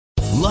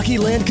Lucky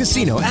Land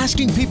Casino,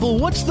 asking people,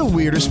 what's the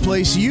weirdest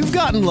place you've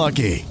gotten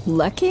lucky?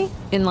 Lucky?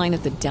 In line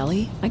at the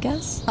deli, I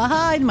guess?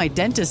 Aha, in my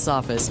dentist's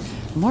office.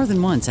 More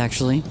than once,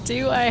 actually.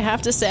 Do I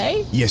have to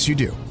say? Yes, you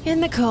do. In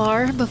the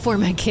car before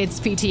my kids'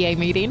 PTA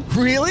meeting.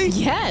 Really?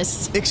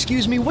 Yes.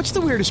 Excuse me, what's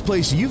the weirdest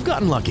place you've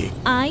gotten lucky?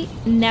 I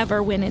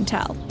never win and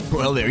tell.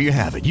 Well, there you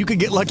have it. You can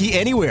get lucky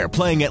anywhere,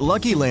 playing at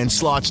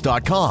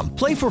LuckyLandSlots.com.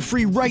 Play for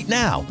free right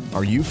now.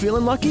 Are you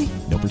feeling lucky?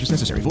 No purchase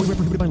necessary. Void where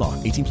prohibited by law.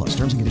 18 plus.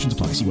 Terms and conditions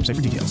apply. See website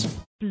for details.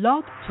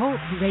 Blog Talk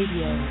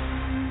Radio.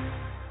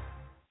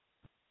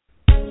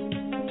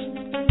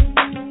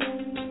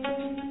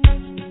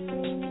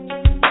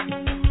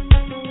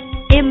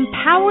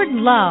 Empowered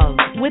Love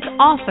with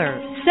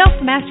author,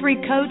 self-mastery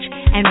coach,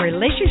 and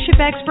relationship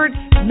expert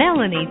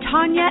Melanie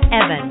Tanya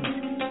Evans.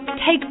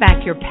 Take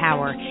back your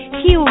power,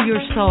 heal your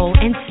soul,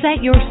 and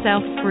set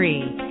yourself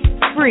free.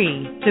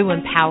 Free through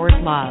Empowered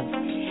Love.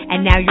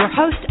 And now your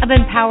host of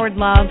Empowered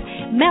Love,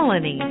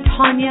 Melanie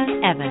Tanya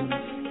Evans.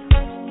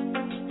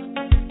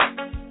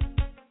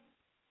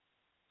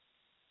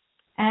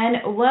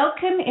 And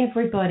welcome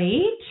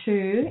everybody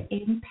to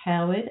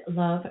Empowered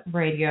Love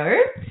Radio.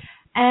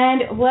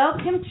 And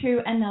welcome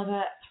to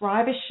another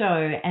Thriver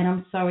Show. And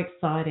I'm so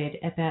excited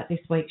about this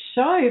week's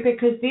show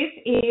because this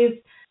is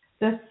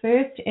the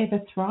first ever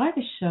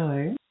Thriver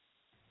Show,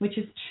 which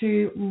is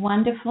two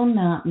wonderful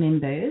NARP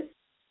members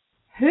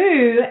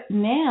who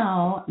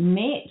now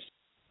met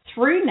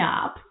through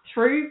NARP,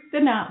 through the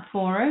NARP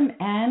forum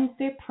and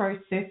their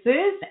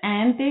processes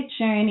and their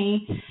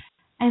journey.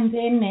 And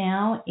they're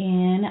now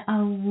in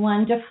a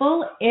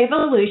wonderful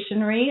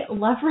evolutionary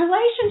love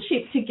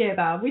relationship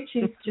together, which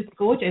is just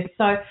gorgeous.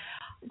 So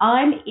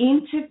I'm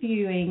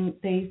interviewing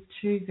these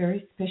two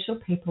very special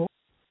people.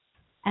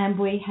 And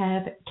we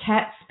have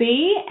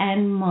Catsby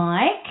and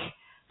Mike.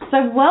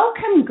 So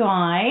welcome,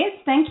 guys.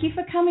 Thank you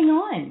for coming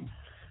on.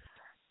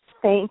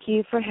 Thank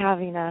you for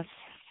having us.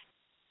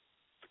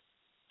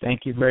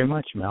 Thank you very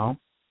much, Mel.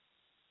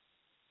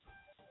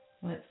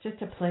 Well, it's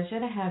just a pleasure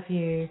to have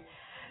you.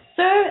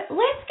 So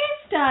let's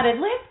get started.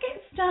 Let's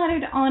get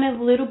started on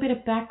a little bit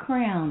of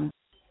background.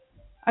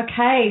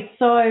 Okay,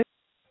 so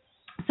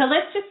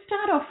let's just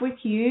start off with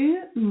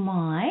you,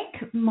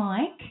 Mike.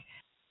 Mike,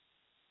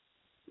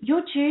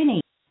 your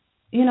journey.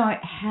 You know,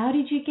 how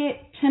did you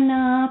get to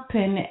NARP?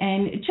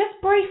 And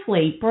just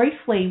briefly,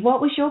 what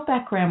was your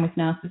background with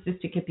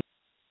narcissistic abuse?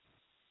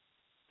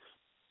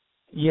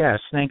 Yes,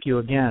 thank you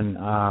again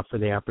for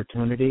the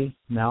opportunity,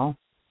 Mel.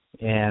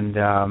 And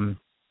You're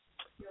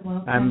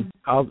welcome.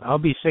 I'll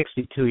be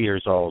 62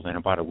 years old in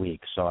about a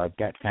week, so I've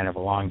got kind of a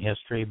long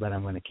history, but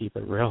I'm going to keep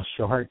it real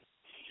short.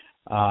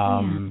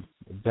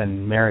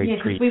 Been married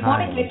 3 times. We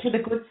want to get to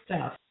the good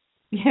stuff.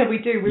 Yeah, we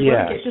do. We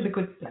want to get to the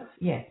good stuff.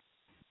 Yeah.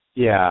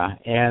 Yeah,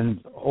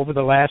 and over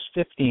the last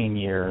 15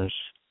 years,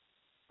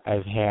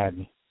 I've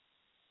had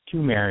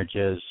 2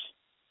 marriages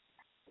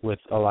with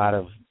a lot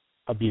of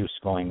abuse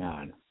going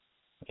on.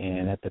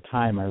 And at the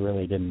time, I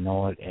really didn't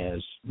know it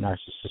as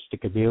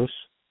narcissistic abuse.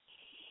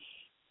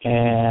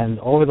 And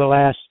over the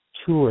last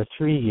 2 or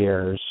 3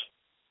 years,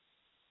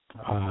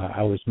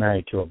 I was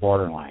married to a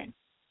borderline.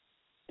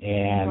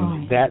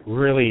 And that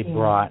really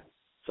brought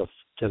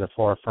to the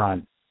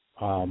forefront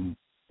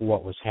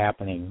what was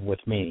happening with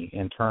me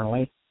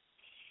internally.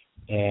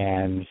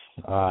 And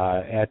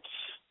at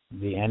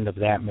the end of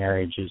that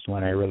marriage is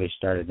when I really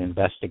started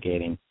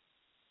investigating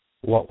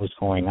what was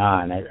going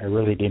on. I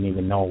really didn't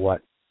even know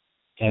what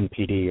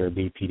NPD or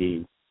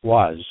BPD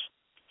was,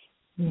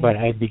 but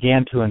I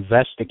began to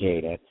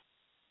investigate it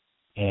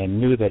and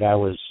knew that I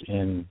was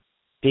in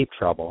deep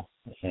trouble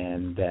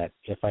and that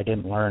if I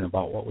didn't learn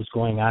about what was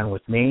going on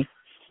with me,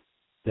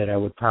 that I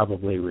would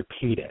probably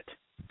repeat it.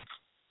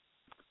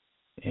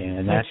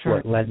 And that's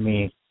what led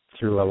me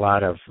through a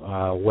lot of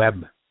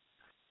web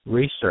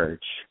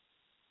research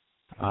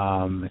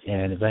and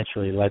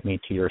eventually led me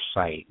to your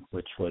site,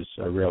 which was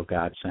a real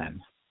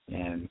godsend.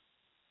 And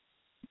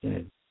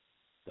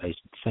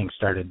things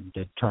started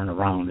to turn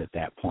around at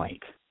that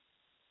point.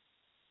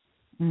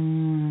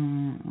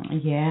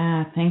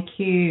 Yeah, thank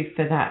you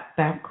for that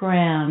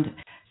background.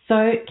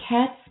 So,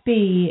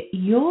 Catsby,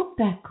 your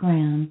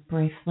background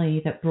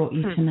briefly that brought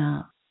you to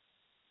NARP.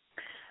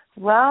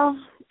 Well,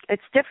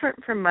 it's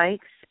different from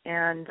Mike's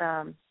and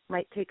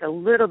might take a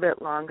little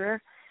bit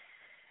longer,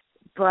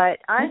 but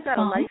I've got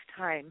a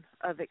lifetime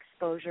of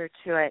exposure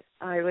to it.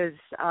 I was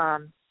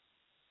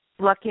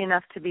lucky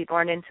enough to be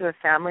born into a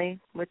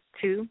family with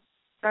 2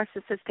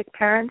 narcissistic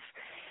parents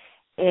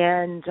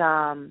and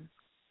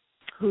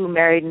who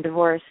married and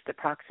divorced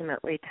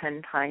approximately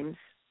 10 times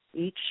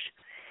each.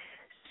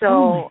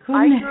 So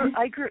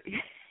I grew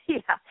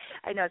yeah,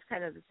 I know it's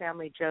kind of the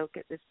family joke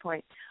at this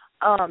point.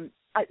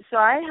 So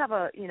I have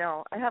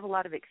a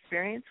lot of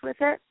experience with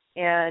it,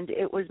 and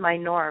it was my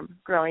norm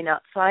growing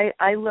up. So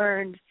I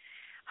learned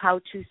how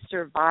to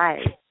survive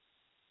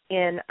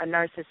in a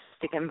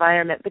narcissistic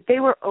environment, but they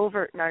were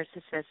overt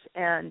narcissists.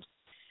 And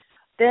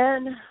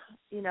then,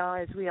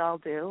 as we all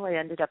do, I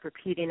ended up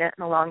repeating it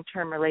in a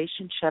long-term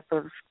relationship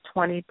of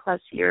 20 plus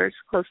years,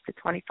 close to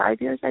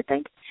 25 years, I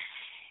think.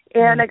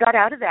 And I got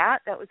out of that.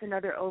 That was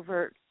another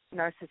overt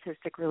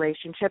narcissistic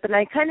relationship. And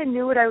I kind of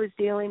knew what I was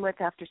dealing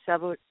with after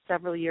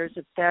several years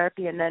of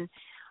therapy, and then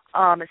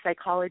a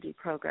psychology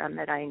program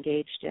that I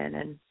engaged in.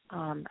 And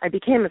I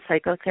became a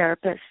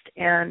psychotherapist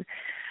and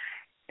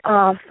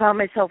found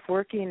myself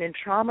working in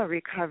trauma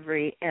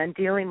recovery and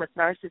dealing with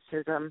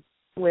narcissism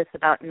with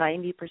about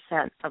 90%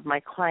 of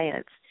my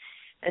clients.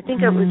 I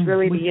think it was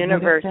really the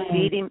universe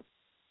beating,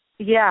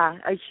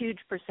 a huge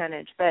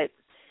percentage, but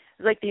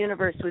like the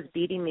universe was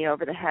beating me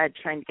over the head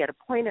trying to get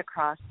a point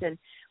across. And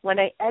when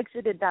I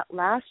exited that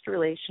last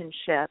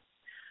relationship,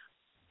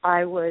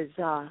 I was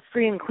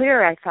free and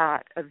clear, I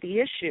thought, of the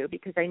issue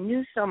because I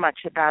knew so much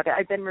about it.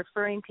 I've been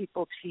referring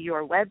people to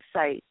your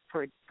website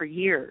for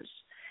years.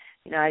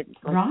 I'd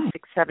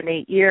 6, 7,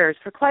 8 years,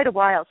 for quite a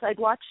while. So I'd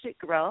watched it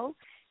grow,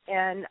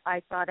 and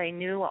I thought I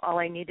knew all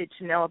I needed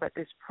to know about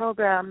this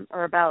program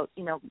or about,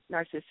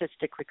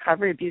 narcissistic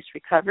recovery, abuse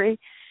recovery.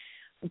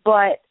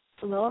 But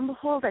lo and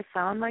behold, I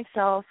found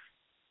myself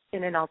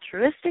in an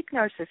altruistic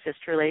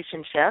narcissist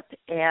relationship,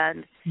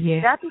 and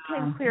that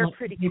became clear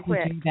pretty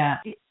quick. Do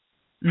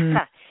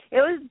that.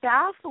 It was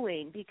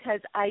baffling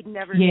because I'd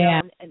never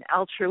known an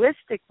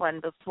altruistic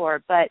one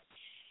before, but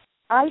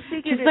I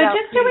figured it out. So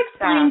just to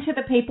explain to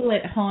the people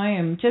at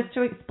home,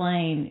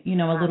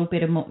 a little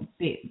bit more.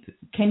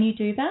 Can you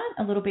do that?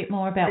 A little bit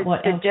more about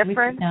what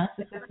altruistic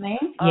narcissist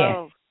means?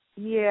 Oh,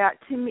 yeah.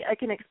 To me, I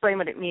can explain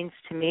what it means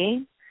to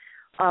me.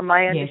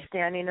 My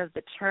understanding of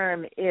the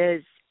term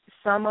is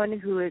someone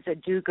who is a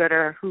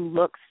do-gooder who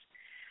looks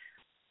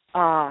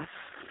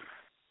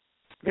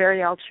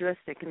very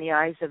altruistic in the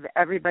eyes of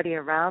everybody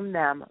around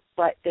them,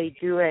 but they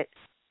do it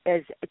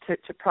as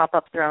to prop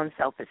up their own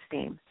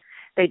self-esteem.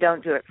 They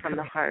don't do it from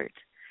the heart.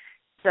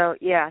 So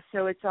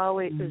it's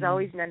always there's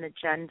always an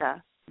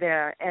agenda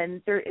there,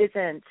 and there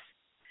isn't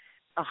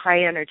a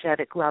high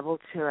energetic level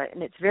to it,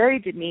 and it's very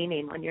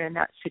demeaning when you're in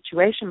that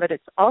situation, but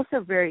it's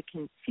also very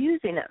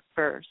confusing at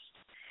first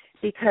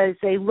because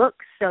they look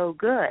so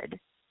good.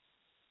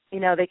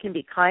 They can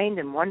be kind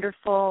and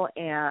wonderful,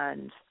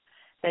 and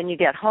then you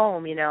get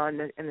home, and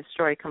the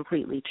story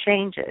completely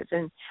changes.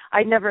 And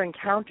I'd never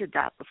encountered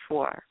that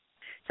before.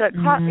 So it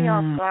caught me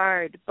off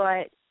guard,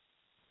 but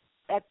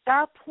at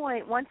that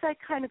point, once I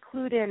kind of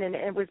clued in, and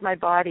it was my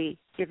body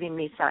giving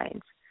me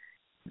signs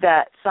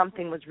that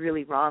something was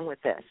really wrong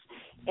with this.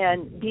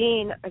 And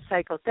being a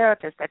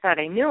psychotherapist, I thought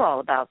I knew all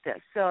about this.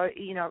 So,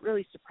 it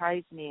really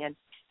surprised me. And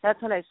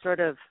that's when I sort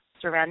of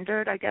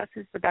surrendered, I guess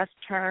is the best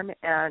term,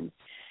 and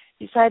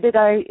decided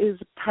it was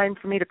time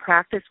for me to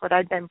practice what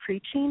I'd been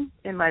preaching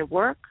in my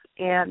work.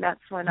 And that's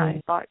when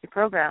I bought your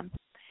program.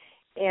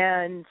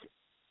 And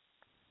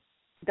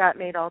that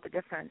made all the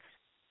difference.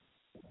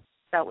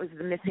 That was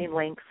the missing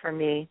link for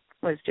me,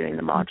 was doing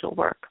the module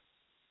work.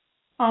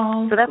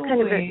 Oh, so that's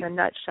kind of it in a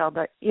nutshell.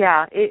 But,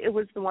 it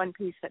was the one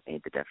piece that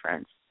made the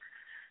difference.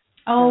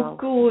 Oh,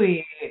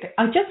 good.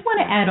 I just want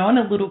to add on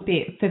a little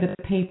bit for the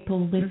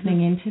people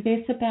listening into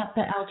this about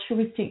the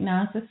altruistic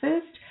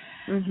narcissist.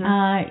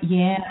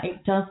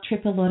 It does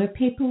trip a lot of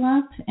people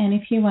up. And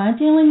if you are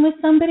dealing with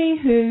somebody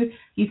who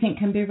you think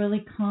can be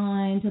really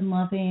kind and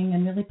loving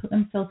and really put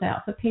themselves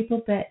out for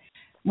people, but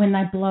when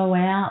they blow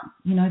out,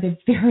 they're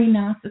very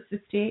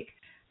narcissistic,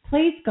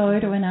 please go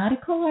to an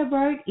article I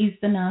wrote, Is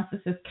the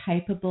Narcissist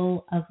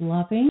Capable of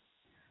Loving?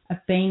 Of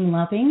being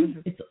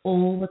loving. It's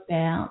all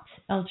about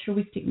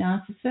altruistic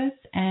narcissists.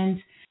 And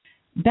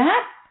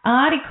that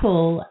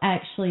article,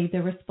 actually,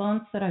 the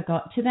response that I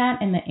got to that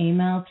and the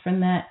emails from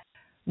that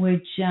were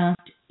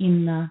just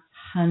in the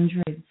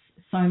hundreds.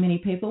 So many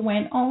people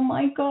went, oh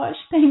my gosh,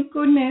 thank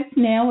goodness,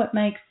 now it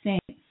makes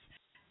sense.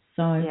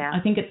 So I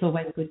think it's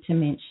always good to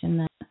mention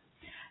that.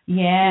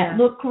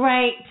 Look,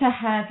 great to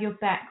have your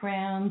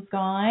backgrounds,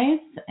 guys.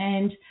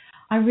 And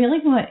I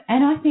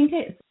think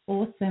it's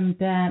awesome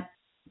that,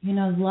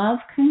 love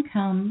can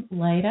come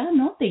later.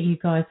 Not that you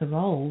guys are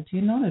old,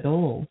 you're not at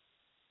all.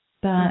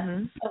 But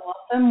so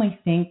often we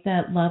think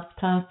that love's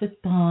passed us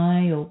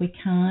by, or we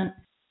can't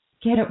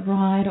get it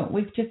right, or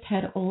we've just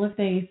had all of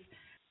these,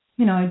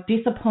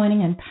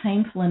 disappointing and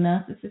painful and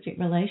narcissistic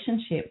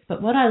relationships.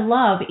 But what I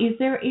love is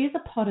there is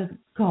a pot of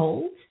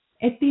gold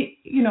at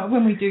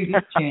when we do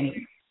this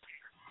journey.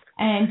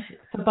 And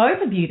for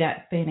both of you,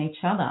 that's been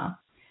each other.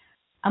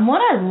 And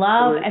what I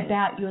love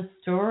about your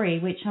story,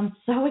 which I'm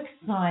so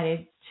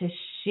excited to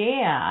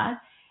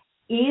share,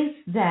 is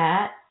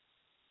that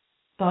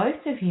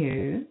both of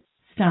you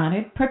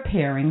started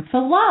preparing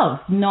for love,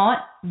 not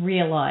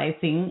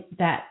realizing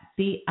that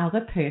the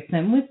other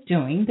person was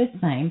doing the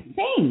same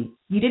thing.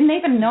 You didn't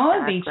even know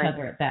of each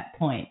other at that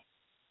point.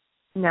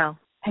 No.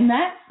 And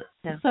that's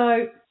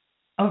so.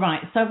 All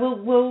right, so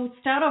we'll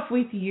start off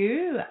with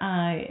you,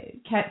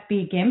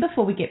 Catsby, again,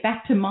 before we get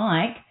back to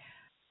Mike.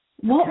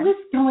 What was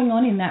going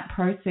on in that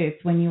process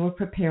when you were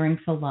preparing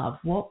for love?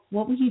 What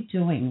were you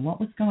doing? What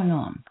was going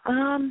on?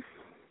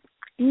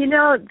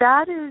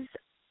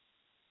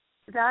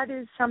 That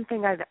is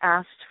something I've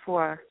asked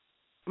for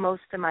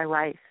most of my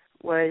life,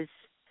 was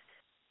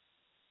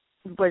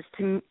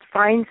to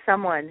find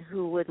someone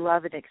who would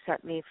love and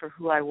accept me for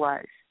who I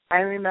was. I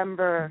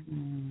remember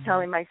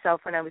telling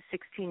myself when I was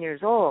 16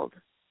 years old,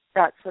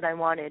 that's what I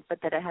wanted, but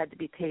that I had to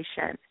be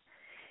patient.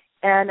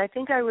 And I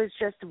think I was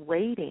just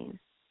waiting.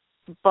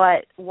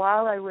 But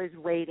while I was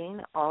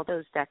waiting all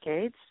those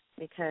decades,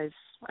 because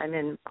I'm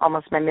in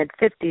almost my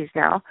mid-50s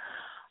now,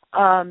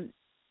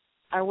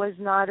 I was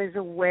not as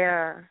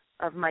aware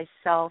of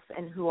myself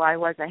and who I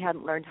was. I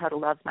hadn't learned how to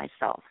love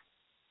myself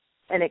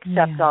and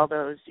accept all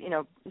those,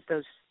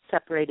 those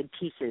separated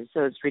pieces,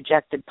 those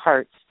rejected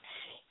parts.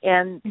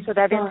 And so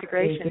that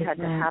integration had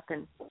to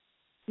happen.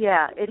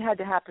 Yeah, it had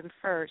to happen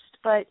first.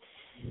 But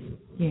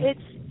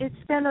it's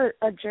been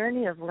a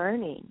journey of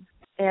learning.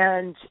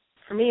 And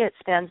for me, it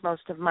spans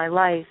most of my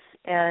life.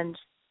 And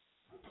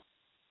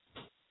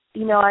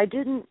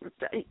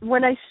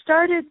when I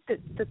started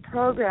the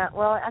program,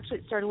 well, actually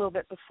it started a little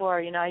bit before.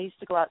 I used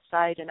to go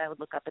outside and I would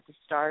look up at the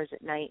stars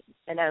at night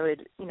and I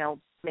would,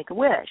 make a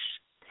wish.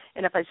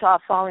 And if I saw a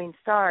falling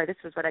star, this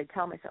was what I'd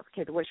tell myself,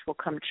 okay, the wish will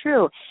come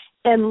true.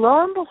 And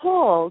lo and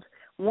behold,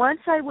 once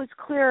I was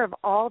clear of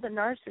all the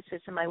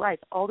narcissists in my life,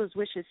 all those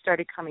wishes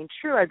started coming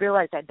true. I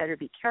realized I'd better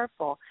be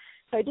careful.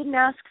 So I didn't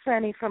ask for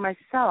any for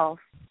myself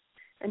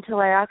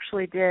until I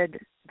actually did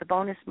the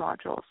bonus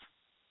modules.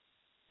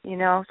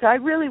 So I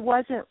really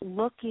wasn't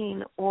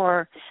looking,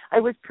 or I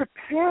was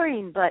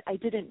preparing, but I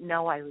didn't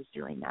know I was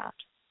doing that.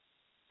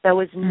 That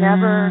was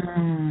never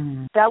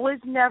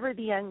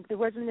the end. There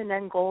wasn't an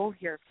end goal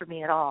here for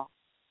me at all.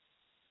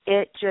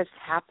 It just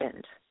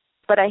happened.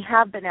 But I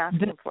have been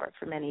asking for it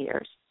for many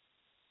years,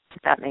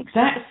 if that makes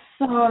sense.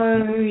 That's so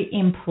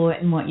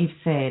important what you've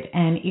said,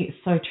 and it's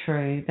so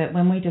true that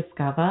when we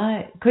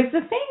discover, because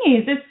the thing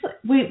is,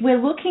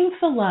 we're looking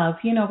for love.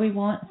 We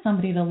want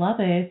somebody to love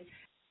us.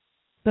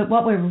 But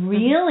what we're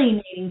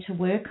really needing to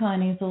work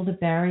on is all the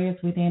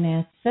barriers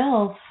within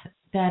ourselves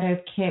that have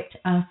kept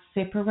us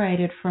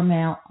separated from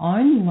our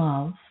own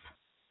love.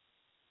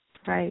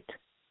 Right.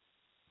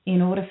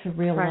 In order for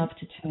real love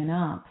to turn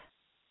up.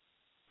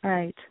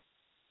 Right.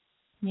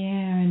 Yeah,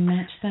 and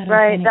match that.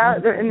 Right.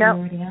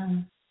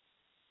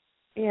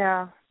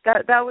 Yeah.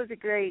 That was a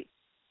great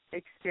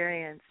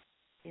experience,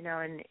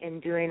 in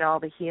doing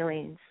all the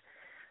healings.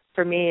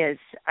 For me,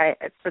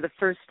 for the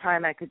first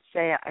time, I could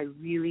say I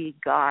really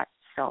got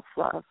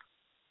self-love.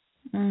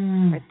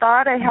 I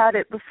thought I had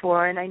it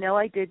before, and I know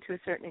I did to a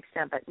certain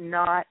extent, but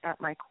not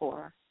at my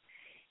core.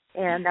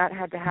 And that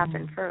had to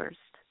happen first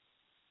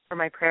for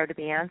my prayer to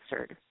be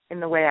answered in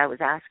the way I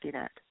was asking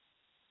it.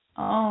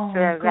 Oh, so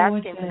I was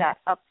asking for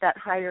that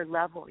higher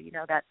level,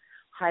 that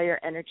higher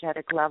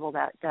energetic level,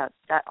 that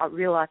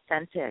real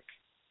authentic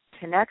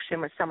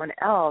connection with someone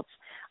else.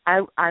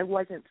 I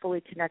wasn't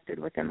fully connected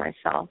within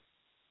myself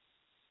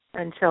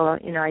until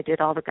I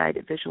did all the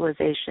guided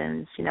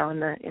visualizations,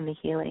 in the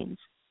healings.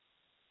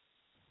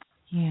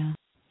 Yeah,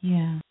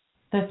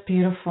 that's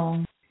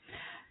beautiful.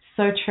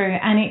 So true,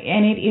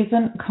 and it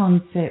isn't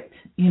concept,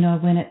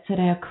 when it's at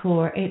our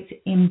core. It's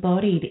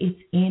embodied. It's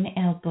in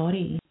our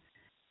body.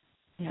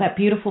 Yeah. That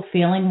beautiful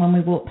feeling when we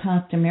walk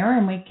past a mirror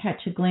and we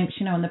catch a glimpse,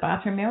 in the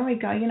bathroom mirror. We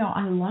go,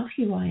 I love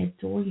you. I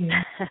adore you.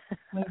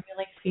 We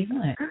really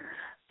feel it.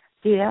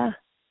 Yeah.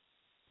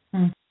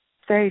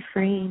 Very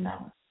freeing.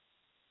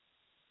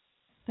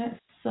 That's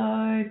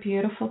so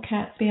beautiful,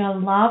 Catsby. I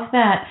love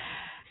that.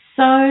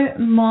 So,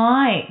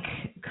 Mike,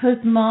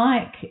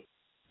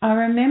 I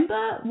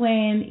remember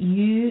when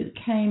you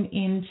came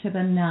into the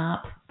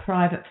NARP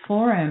private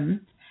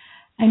forum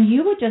and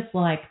you were just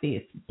like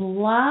this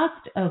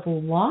blast of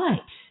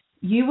light.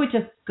 You were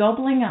just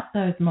gobbling up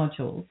those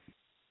modules.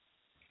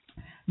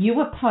 You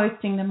were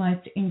posting the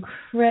most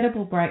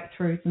incredible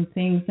breakthroughs and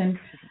things, and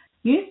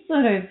you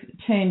sort of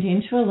turned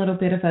into a little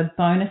bit of a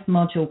bonus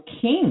module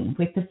king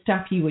with the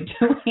stuff you were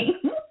doing.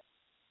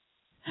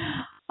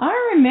 I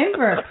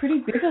remember it pretty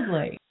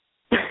vividly.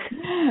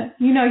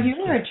 You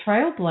were a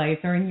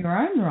trailblazer in your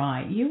own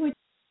right. You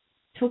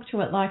took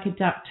to it like a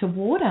duck to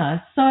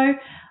water. So,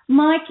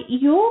 Mike,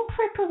 your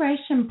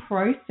preparation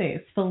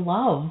process for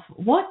love,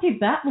 what did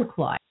that look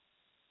like?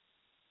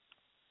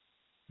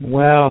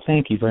 Well,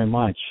 thank you very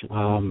much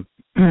for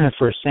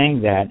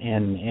saying that.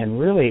 And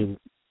really,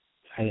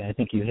 I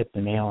think you hit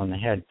the nail on the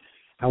head.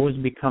 I was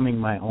becoming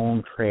my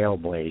own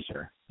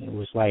trailblazer. It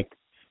was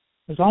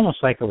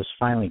almost like I was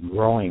finally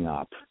growing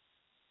up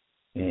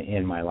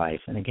in my life.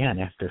 And again,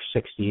 after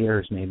 60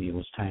 years, maybe it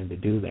was time to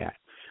do that.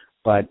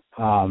 But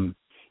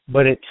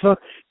it took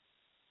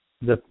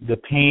the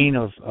pain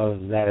of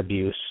that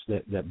abuse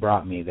that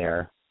brought me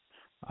there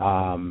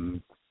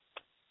in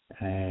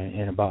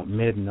about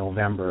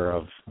mid-November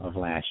of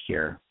last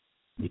year,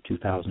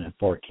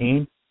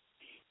 2014.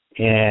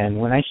 And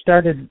when I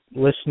started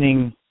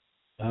listening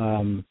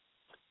to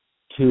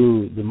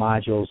the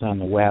modules on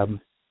the web,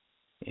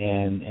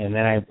 and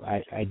then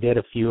I did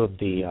a few of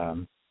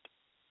the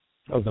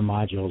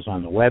modules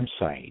on the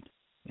website,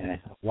 and I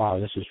thought, wow,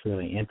 this is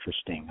really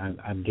interesting.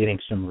 I'm getting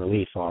some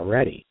relief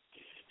already.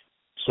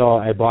 So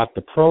I bought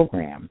the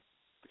program,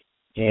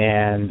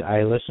 and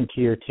I listened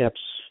to your tips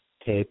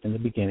tape in the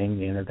beginning,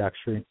 the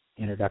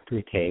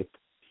introductory tape,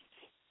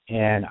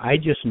 and I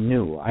just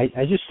knew.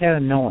 I just had a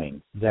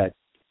knowing that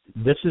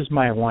this is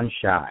my one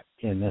shot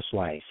in this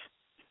life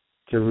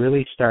to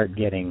really start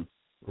getting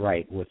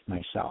right with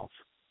myself.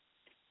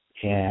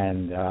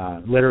 And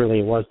literally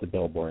it was the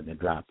billboard that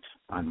dropped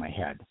on my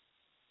head.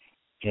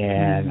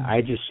 And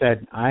I just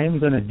said, I'm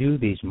going to do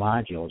these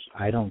modules.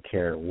 I don't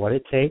care what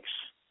it takes.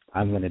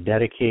 I'm going to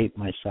dedicate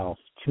myself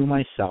to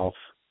myself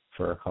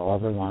for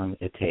however long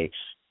it takes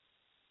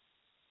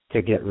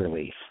to get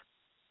relief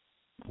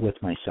with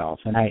myself.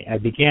 And I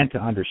began to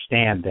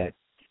understand that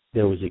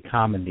there was a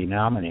common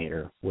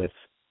denominator with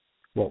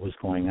what was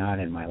going on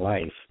in my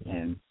life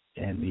and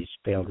these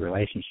failed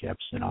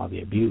relationships and all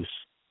the abuse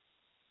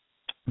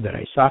that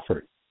I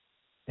suffered.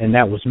 And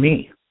that was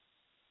me.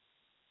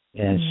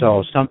 And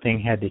so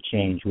something had to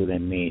change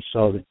within me.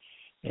 So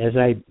as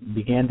I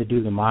began to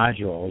do the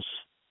modules,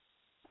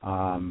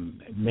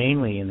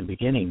 mainly in the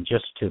beginning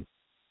just to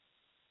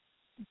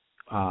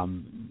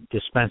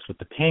dispense with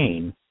the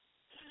pain,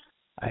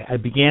 I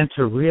began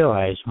to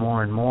realize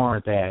more and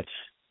more that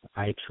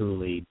I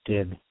truly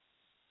did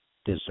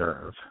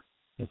deserve,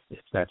 if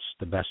that's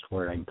the best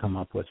word I can come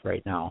up with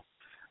right now,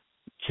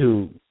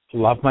 to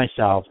love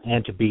myself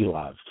and to be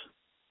loved.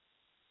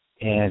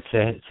 And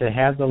to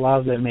have the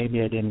love that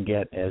maybe I didn't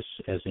get as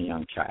a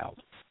young child,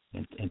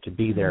 and to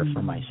be there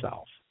for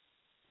myself.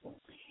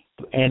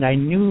 And I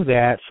knew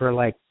that for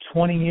like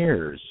 20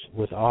 years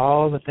with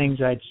all the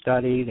things I'd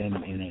studied and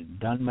had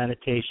done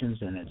meditations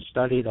and had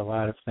studied a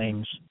lot of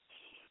things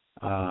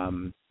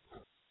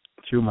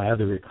through my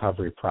other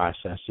recovery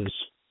processes,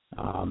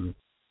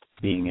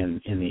 being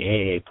in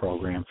the AA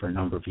program for a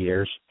number of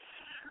years.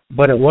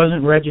 But it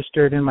wasn't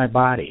registered in my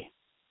body,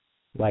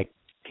 like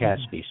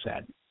Catsby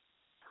said.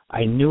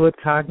 I knew it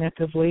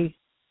cognitively,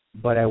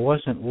 but I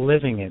wasn't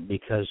living it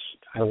because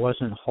I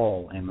wasn't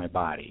whole in my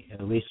body,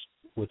 at least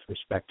with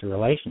respect to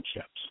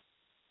relationships.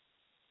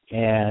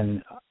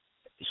 And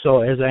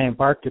so as I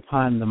embarked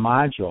upon the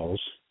modules,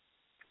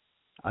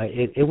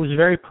 it was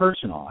very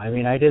personal. I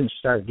mean, I didn't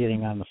start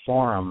getting on the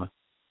forum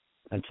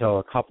until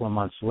a couple of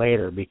months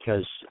later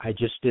because I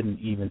just didn't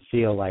even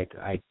feel like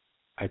I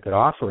could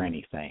offer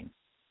anything.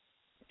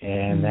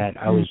 And that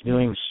I was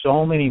doing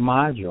so many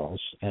modules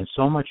and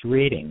so much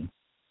reading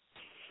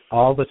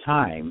all the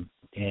time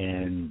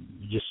and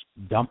just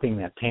dumping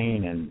that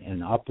pain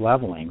and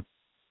up-leveling.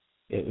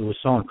 It was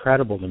so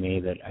incredible to me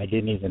that I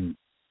didn't even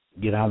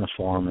get on the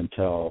forum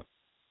until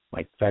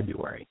like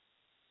February.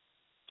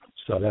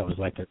 So that was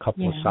like a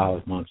couple of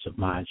solid months of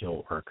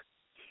module work.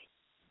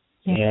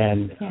 Yes.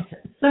 And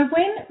so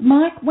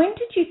when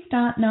did you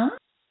start now?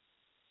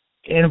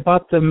 In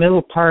about the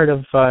middle part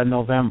of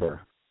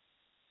November.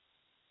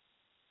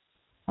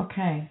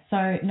 Okay,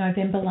 so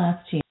November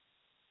last year.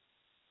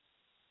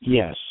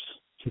 Yes,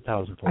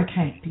 2014.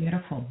 Okay,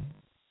 beautiful.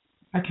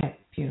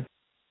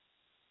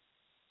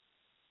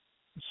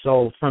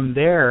 So from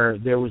there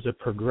was a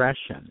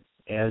progression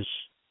as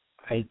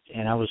I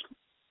was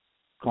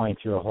going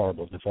through a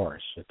horrible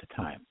divorce at the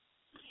time.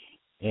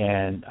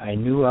 And I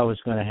knew I was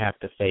going to have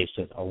to face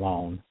it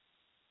alone.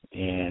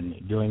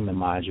 And doing the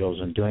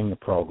modules and doing the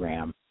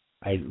program,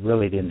 I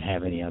really didn't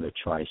have any other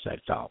choice, I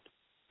felt.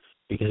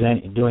 Because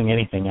doing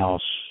anything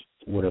else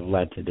would have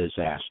led to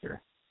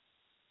disaster.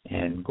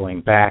 And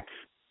going back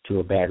to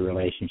a bad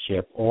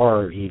relationship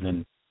or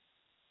even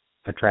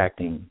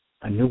attracting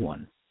a new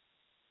one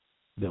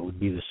that would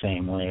be the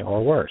same way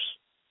or worse.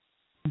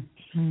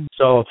 Mm-hmm.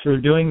 So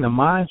through doing the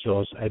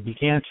modules, I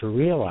began to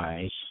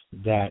realize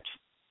that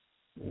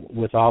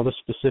with all the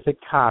specific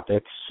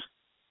topics,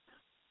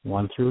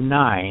 1 through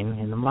 9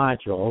 in the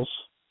modules,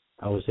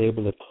 I was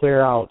able to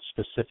clear out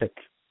specific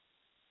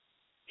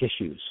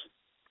issues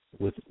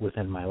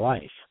within my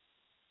life.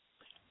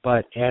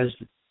 But as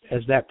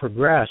that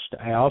progressed,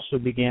 I also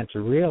began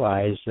to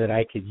realize that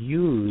I could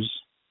use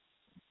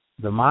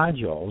the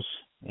modules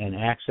and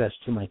access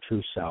to my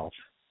true self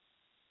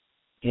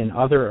in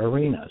other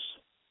arenas.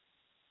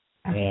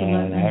 Absolutely.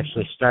 And I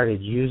actually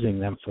started using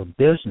them for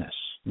business,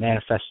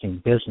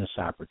 manifesting business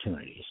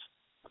opportunities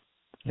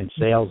and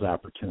sales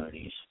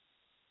opportunities,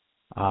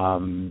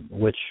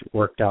 which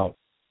worked out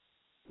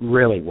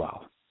really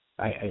well.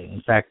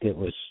 In fact, it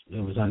was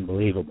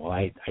unbelievable.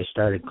 I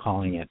started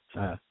calling it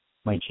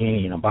my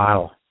genie in a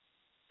bottle,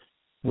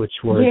 which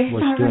was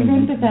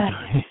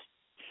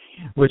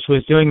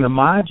doing the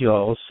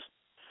modules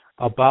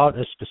about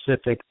a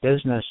specific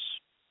business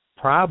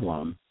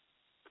problem,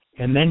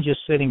 and then just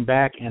sitting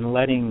back and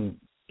letting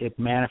it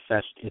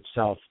manifest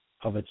itself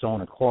of its own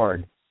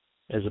accord,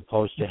 as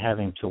opposed to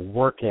having to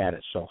work at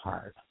it so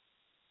hard.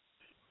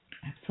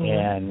 Absolutely.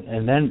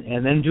 And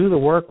then do the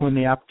work when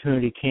the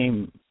opportunity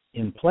came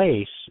in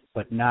place,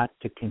 but not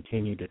to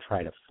continue to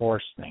try to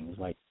force things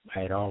like I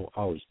had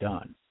always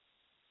done.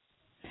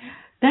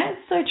 That's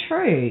so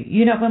true.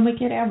 You know, when we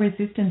get our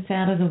resistance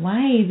out of the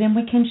way, then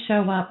we can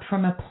show up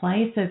from a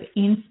place of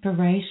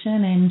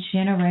inspiration and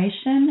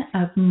generation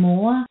of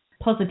more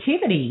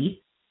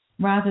positivity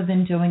rather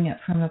than doing it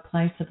from a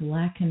place of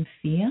lack and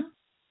fear.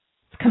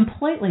 It's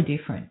completely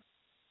different.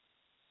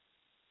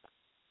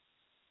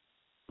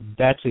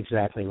 That's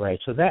exactly right.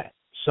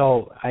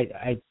 So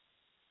I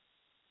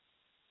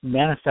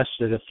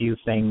manifested a few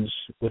things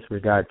with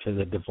regard to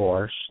the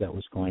divorce that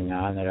was going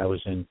on that I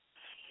was in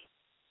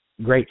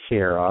great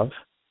fear of,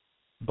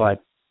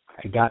 but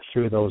I got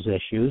through those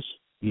issues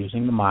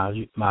using the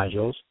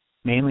modules,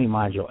 mainly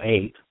Module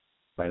 8,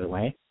 by the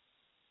way,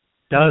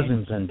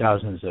 dozens and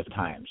dozens of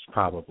times,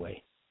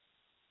 probably.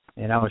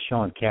 And I was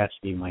showing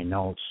Catsby my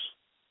notes,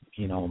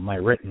 my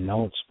written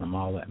notes from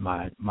all that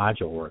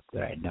module work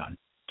that I had done,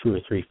 2 or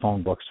 3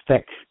 phone books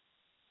thick.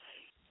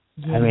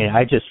 Yeah. I mean,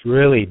 I just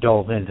really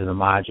dove into the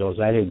modules.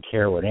 I didn't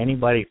care what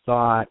anybody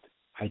thought.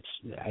 I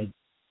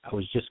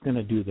was just going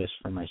to do this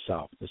for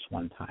myself this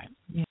one time.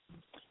 Yeah.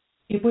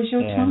 It was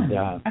your time.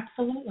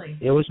 Absolutely.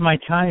 It was my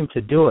time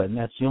to do it, and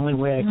that's the only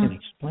way I can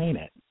explain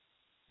it.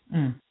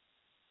 Mm.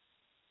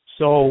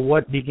 So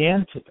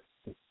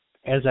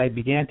as I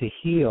began to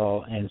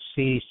heal and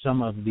see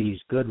some of these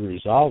good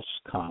results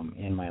come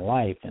in my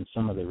life and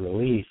some of the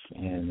relief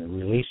and the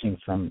releasing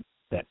from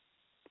that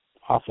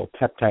awful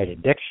peptide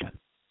addiction,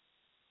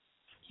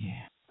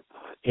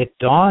 it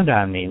dawned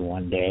on me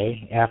one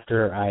day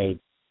after I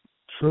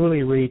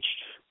truly reached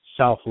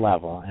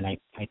self-level, and I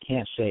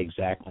can't say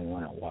exactly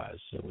when it was.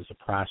 It was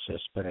a process,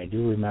 but I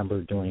do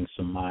remember doing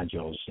some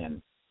modules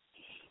in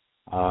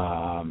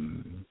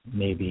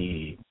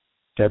maybe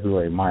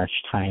February, March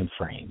time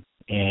frame,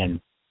 and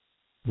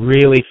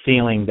really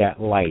feeling that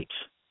light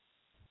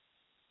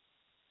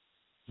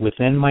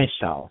within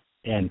myself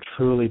and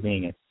truly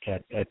being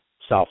at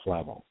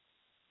self-level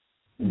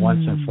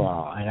once and for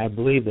all. And I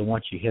believe that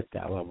once you hit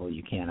that level,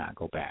 you cannot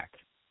go back.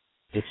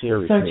 It's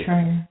irretrievable. So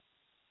true.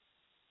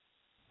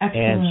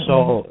 Absolutely. And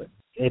so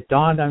it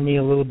dawned on me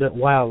a little bit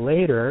while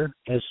later,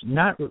 as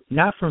not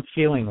from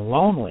feeling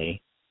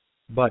lonely,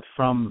 but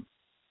from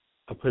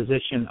a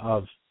position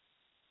of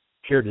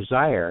pure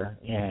desire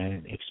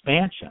and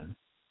expansion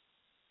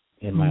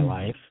in my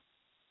life,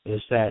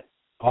 is that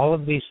all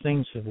of these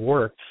things have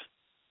worked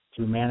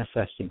through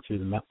manifesting through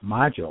the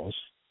modules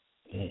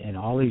in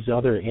all these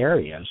other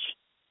areas.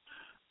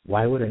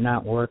 Why would it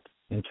not work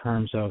in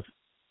terms of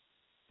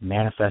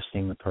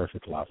manifesting the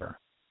perfect lover?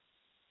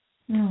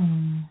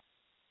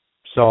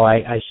 So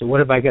I said, what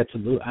have I got to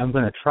do? I'm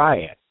going to try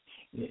it.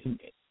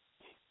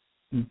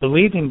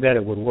 Believing that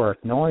it would work,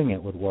 knowing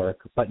it would work,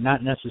 but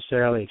not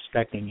necessarily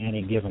expecting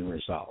any given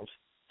result.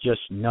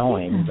 Just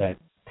knowing that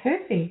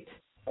perfect.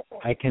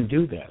 I can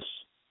do this.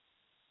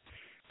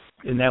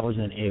 And that was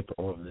in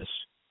April of this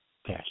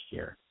past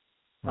year,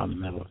 around the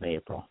middle of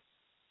April.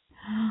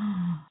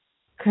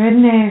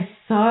 Goodness.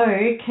 So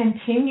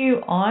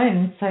continue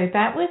on. So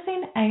that was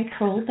in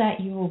April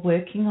that you were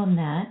working on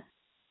that.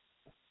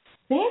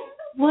 Then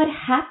what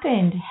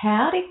happened?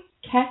 How did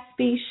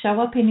Catsby show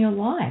up in your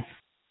life?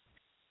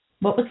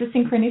 What was the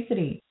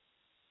synchronicity?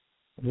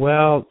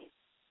 Well,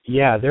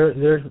 yeah,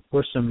 there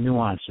were some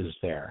nuances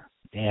there.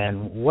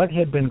 And what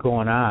had been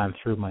going on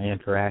through my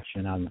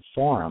interaction on the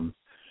forum,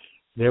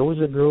 there was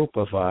a group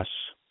of us,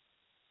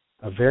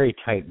 a very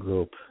tight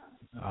group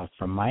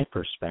from my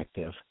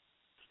perspective,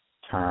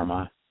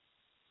 Tarma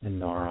and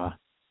Nora,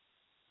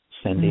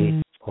 Cindy,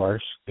 of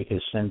course,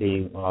 because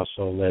Cindy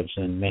also lives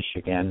in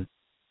Michigan,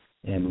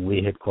 and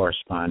we had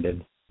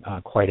corresponded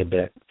quite a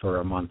bit for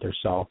a month or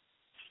so,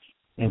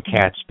 and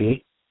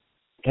Catsby,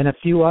 and a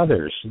few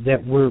others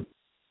that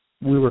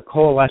we were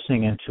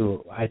coalescing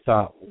into, I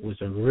thought, was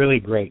a really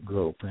great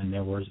group, and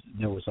there was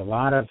a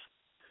lot of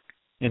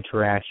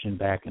interaction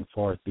back and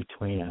forth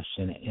between us,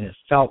 and it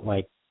felt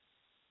like,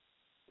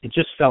 it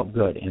just felt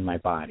good in my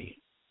body,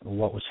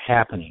 what was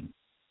happening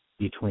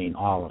between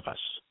all of us.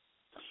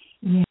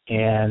 Yeah,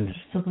 and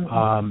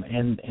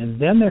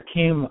then there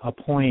came a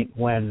point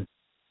when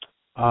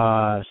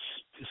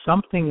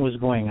something was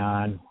going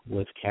on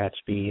with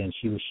Catsby, and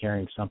she was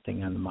sharing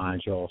something on the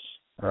modules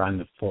or on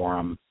the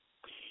forum,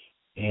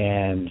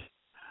 and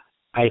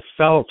I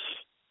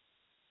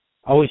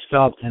always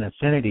felt an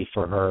affinity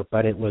for her,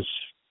 but it was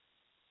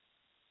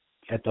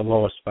at the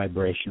lowest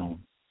vibrational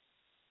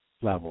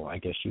level, I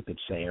guess you could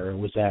say, or it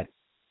was at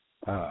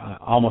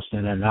almost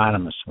an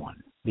anonymous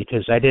one,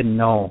 because I didn't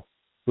know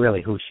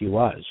really who she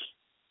was.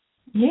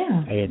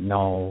 Yeah. I didn't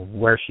know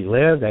where she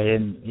lived. I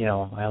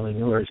only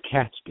knew her as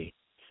Catsby.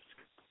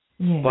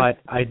 Yeah. But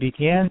I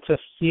began to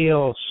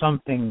feel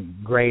something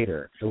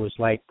greater. It was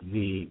like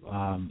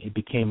it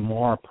became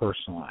more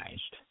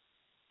personalized.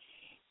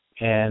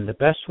 And the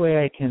best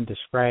way I can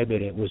describe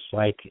it, it was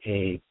like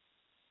a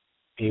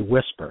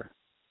whisper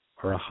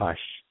or a hush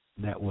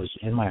that was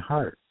in my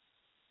heart.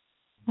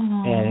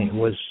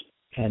 Aww.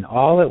 And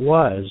all it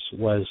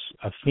was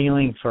a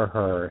feeling for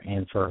her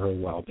and for her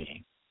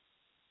well-being.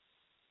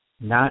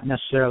 Not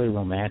necessarily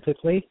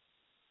romantically,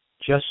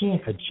 just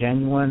a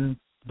genuine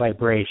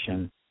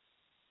vibration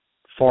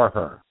for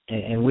her.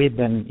 And we'd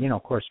been,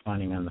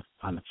 corresponding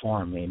on the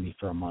forum maybe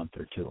for a month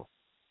or two,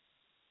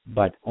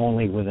 but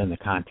only within the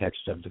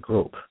context of the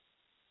group,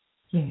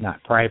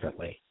 not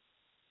privately.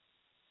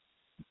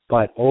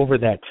 But over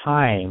that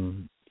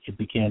time, it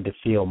began to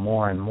feel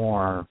more and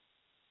more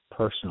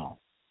personal,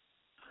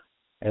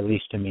 at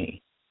least to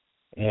me.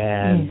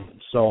 And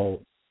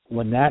so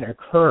when that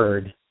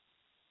occurred,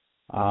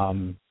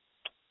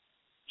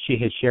 she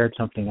had shared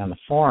something on the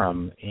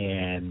forum,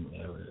 and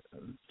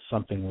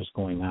something was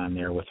going on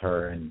there with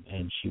her,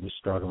 and she was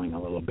struggling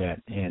a little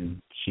bit,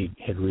 and she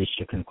had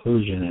reached a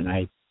conclusion, and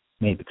I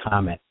made the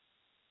comment,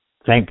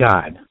 "Thank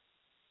God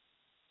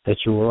that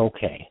you were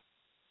okay."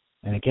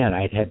 And again,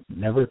 I had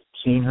never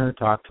seen her,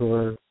 talked to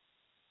her,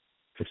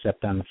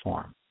 except on the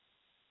forum.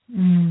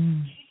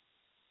 Mm.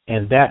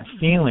 And that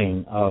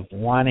feeling of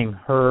wanting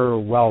her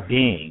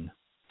well-being,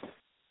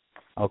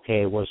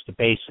 okay, was the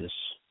basis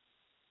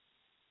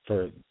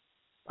for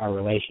our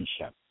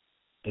relationship,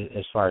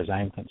 as far as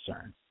I'm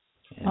concerned.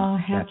 And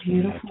how that's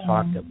beautiful. when I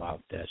talked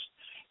about this.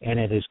 And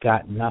it has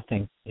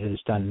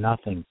done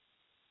nothing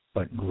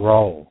but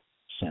grow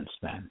since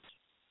then.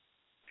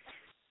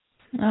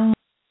 Oh.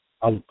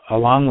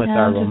 Along with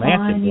our Divine,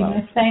 romantic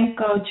love. Thank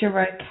God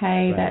you're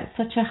okay. Right. That's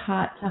such a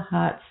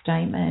heart-to-heart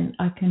statement.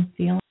 I can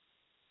feel it.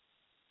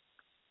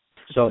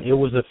 So it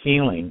was a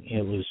feeling.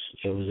 It was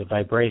a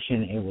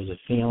vibration. It was a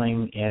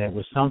feeling, and it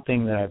was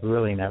something that I've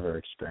really never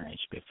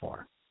experienced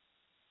before.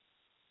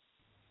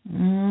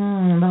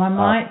 Well, I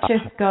might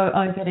just go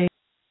over to,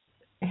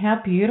 how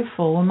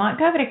beautiful. We might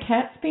go over to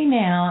Catsby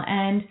now,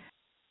 and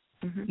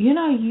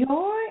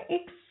your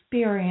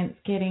experience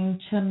getting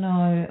to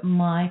know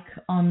Mike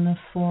on the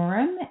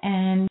forum,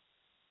 and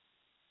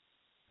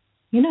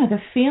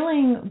the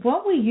feeling.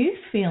 What were you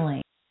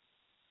feeling?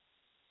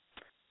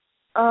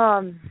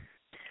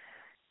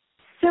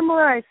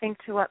 Similar, I think,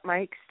 to what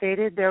Mike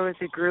stated. There was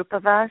a group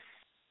of us,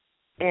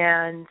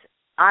 and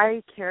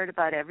I cared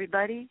about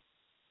everybody.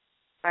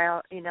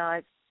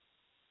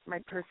 My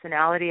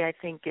personality, I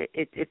think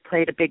it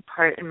played a big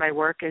part in my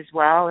work as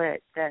well.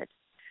 That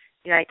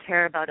I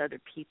care about other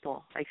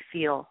people. I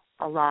feel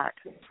a lot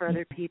for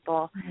other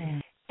people.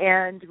 Yeah.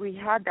 And we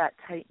had that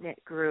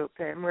tight-knit group,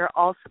 and we're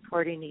all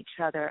supporting each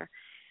other.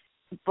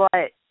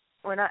 But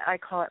when I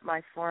call it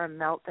my forum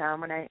meltdown,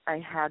 when I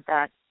had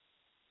that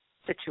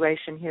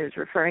situation he was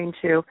referring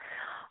to,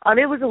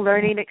 it was a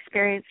learning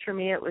experience for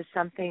me. It was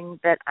something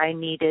that I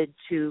needed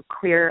to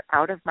clear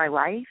out of my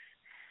life.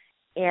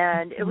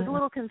 And it was a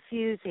little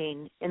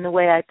confusing in the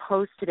way I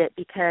posted it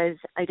because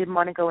I didn't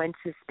want to go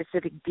into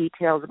specific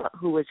details about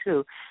who was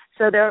who.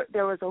 So there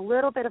was a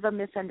little bit of a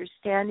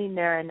misunderstanding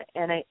there,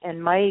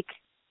 and Mike,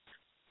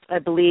 I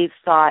believe,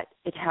 thought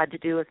it had to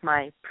do with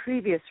my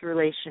previous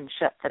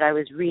relationship, that I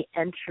was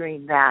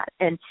re-entering that.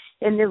 And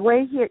the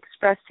way he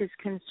expressed his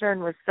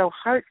concern was so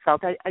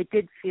heartfelt. I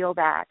did feel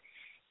that,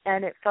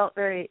 and it felt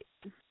I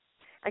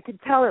could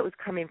tell it was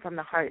coming from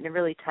the heart, and it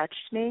really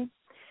touched me.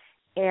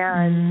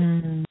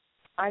 And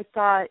I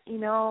thought,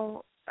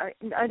 I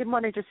didn't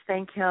want to just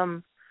thank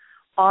him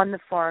on the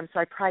forum, so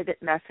I private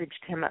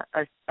messaged him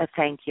a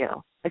thank you,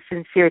 a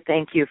sincere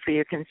thank you for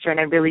your concern.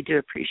 I really do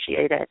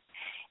appreciate it.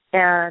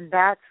 And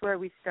that's where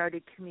we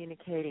started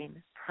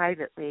communicating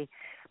privately.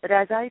 But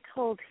as I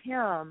told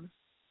him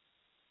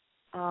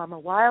a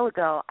while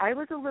ago, I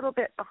was a little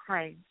bit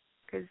behind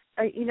because,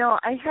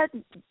 I had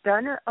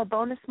done a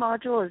bonus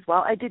module as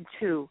well. I did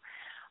two.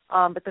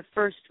 But the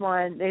first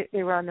one,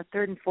 they were on the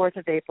 3rd and 4th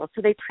of April.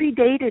 So they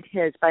predated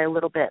his by a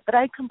little bit. But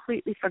I'd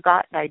completely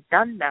forgotten I'd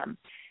done them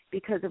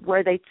because of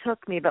where they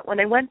took me. But when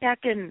I went back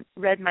and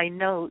read my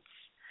notes,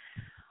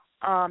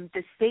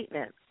 the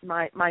statement,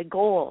 my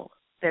goal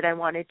that I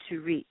wanted to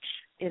reach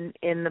in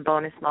the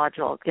bonus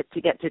module, get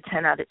to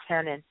 10 out of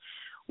 10, and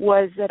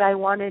was that I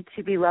wanted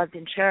to be loved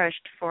and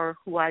cherished for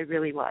who I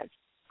really was,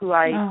 who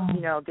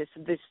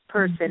this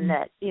person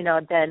that,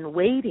 had been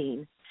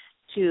waiting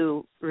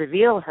to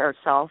reveal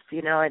herself,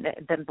 and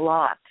been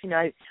blocked.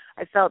 I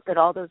felt that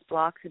all those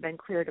blocks had been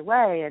cleared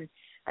away, and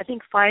I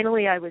think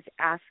finally I was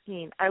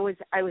asking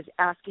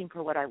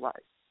for what I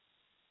was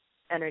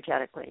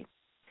energetically,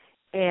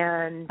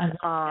 and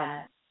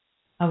I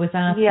was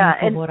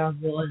asking for what I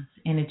was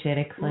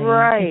energetically.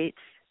 Right.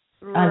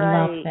 I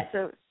love that.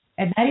 So,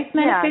 and that is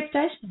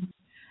manifestation,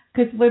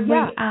 because when we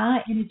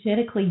are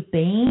energetically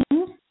being,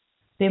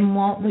 then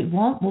what we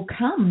want will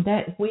come.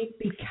 That we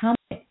become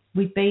it.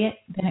 We be it,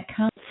 then it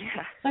comes.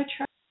 Yeah. So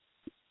true.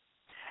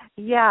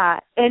 Yeah,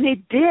 and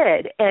it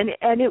did,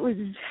 and it was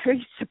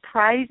very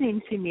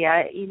surprising to me,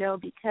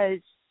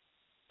 because,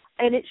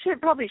 and it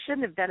probably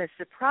shouldn't have been a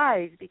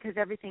surprise, because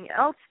everything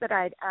else that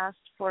I'd asked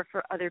for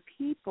other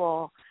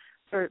people,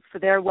 for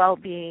their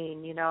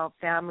well-being,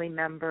 family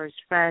members,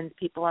 friends,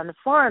 people on the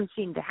forum,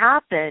 seemed to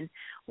happen.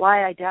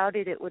 Why I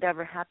doubted it would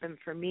ever happen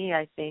for me,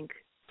 I think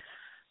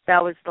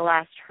that was the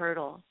last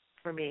hurdle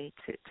for me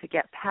to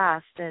get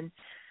past. And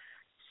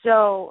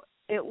so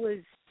it was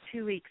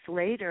 2 weeks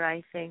later,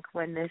 I think,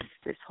 when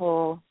this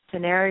whole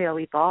scenario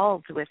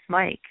evolved with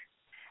Mike.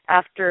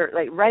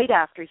 Right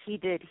after he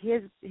did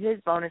his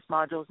bonus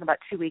modules, and about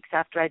 2 weeks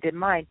after I did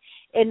mine.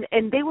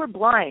 And they were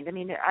blind. I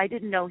mean, I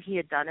didn't know he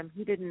had done them.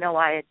 He didn't know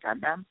I had done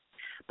them.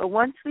 But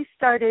once we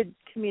started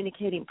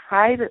communicating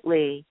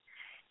privately,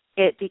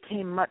 it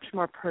became much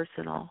more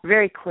personal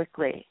very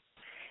quickly.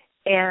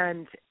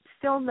 And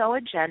still no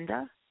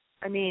agenda.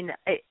 I mean,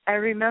 I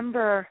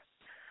remember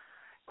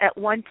at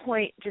one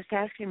point just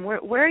asking,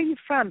 where are you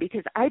from?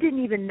 Because I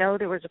didn't even know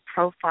there was a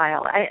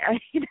profile. I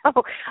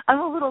I'm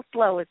a little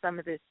slow with some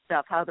of this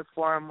stuff, how the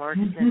forum works,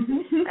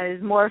 and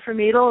it's more for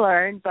me to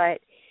learn, but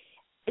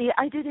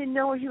I didn't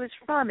know where he was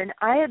from, and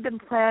I had been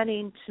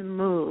planning to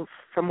move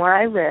from where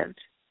I lived,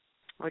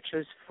 which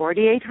was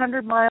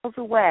 4,800 miles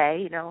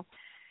away,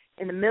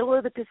 in the middle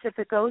of the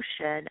Pacific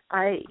Ocean.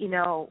 I,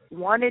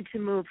 wanted to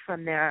move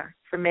from there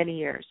for many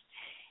years,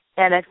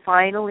 and I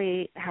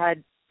finally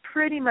had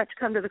pretty much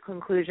come to the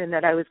conclusion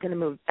that I was going to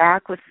move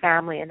back with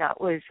family, and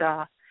that was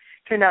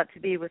turned out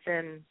to be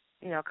within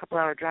a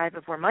couple-hour drive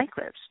of where Mike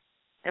lives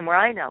and where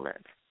I now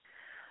live.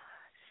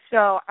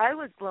 So I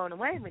was blown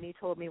away when he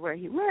told me where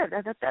he lived.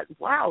 I thought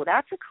wow,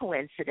 that's a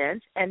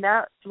coincidence, and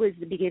that was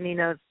the beginning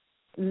of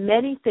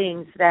many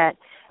things that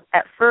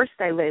at first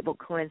I labeled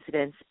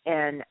coincidence,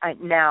 and I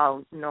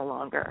now no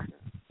longer.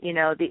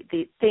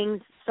 The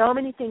things, so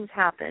many things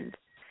happened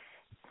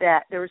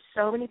that there were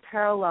so many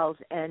parallels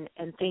and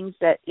things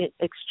that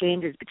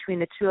exchanges between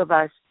the two of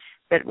us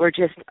that were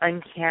just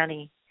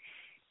uncanny.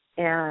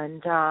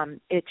 And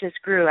it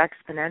just grew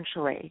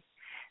exponentially.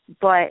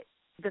 But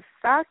the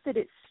fact that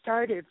it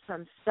started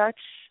from such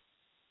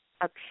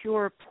a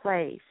pure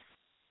place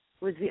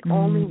was the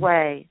only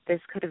way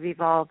this could have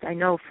evolved. I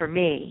know for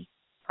me,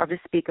 I'll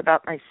just speak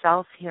about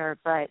myself here,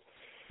 but,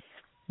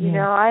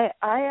 I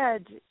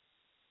had,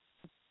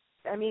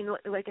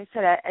 like I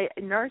said,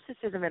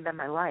 narcissism had been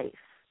my life.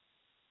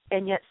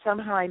 And yet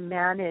somehow I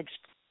managed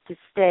to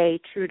stay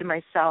true to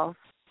myself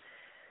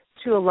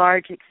to a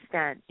large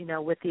extent,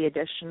 with the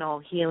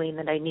additional healing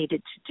that I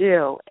needed to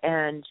do.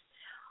 And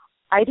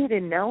I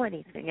didn't know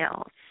anything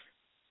else.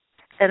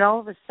 And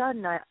all of a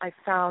sudden I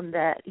found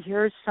that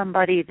here's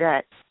somebody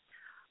that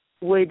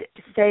would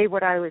say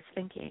what I was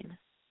thinking,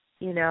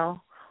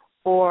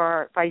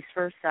 or vice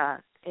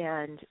versa.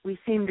 And we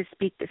seemed to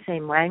speak the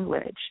same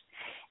language.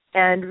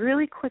 And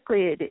really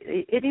quickly,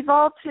 it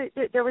evolved to,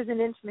 there was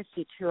an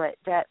intimacy to it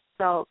that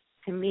felt,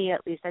 to me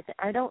at least,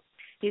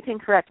 you can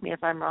correct me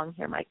if I'm wrong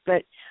here, Mike,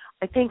 but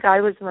I think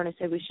I was the one who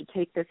said we should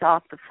take this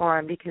off the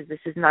forum because this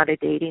is not a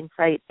dating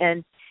site.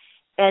 And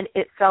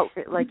it felt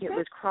like it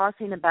was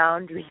crossing a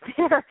boundary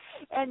there.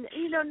 And,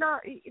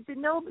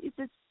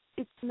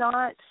 it's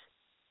not,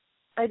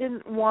 I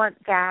didn't want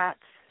that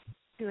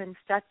to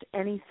infect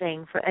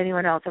anything for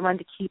anyone else. I wanted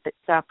to keep it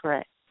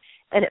separate.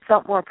 And it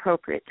felt more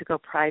appropriate to go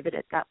private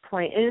at that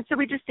point. And so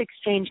we just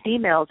exchanged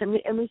emails, and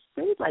we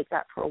stayed like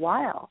that for a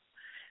while,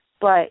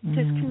 but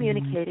just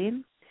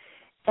communicating.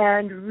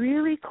 And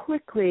really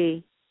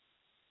quickly,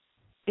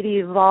 it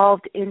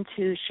evolved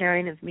into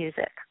sharing of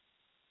music,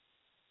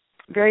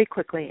 very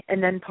quickly,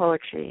 and then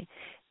poetry.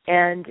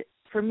 And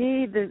for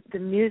me, the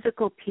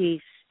musical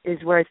piece is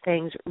where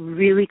things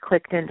really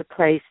clicked into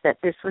place, that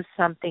this was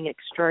something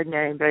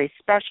extraordinary and very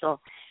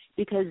special,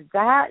 because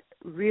that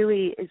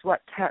really is what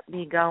kept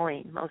me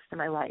going most of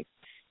my life.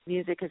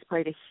 Music has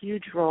played a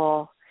huge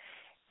role,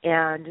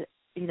 and,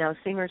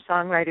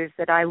 singer-songwriters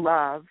that I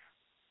love,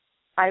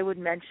 I would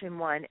mention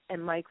one,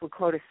 and Mike would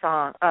quote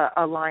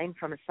a line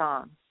from a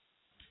song.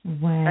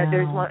 Wow.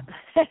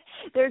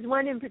 There's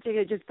one in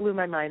particular, just blew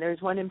my mind.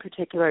 There's one in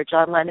particular, a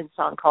John Lennon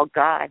song called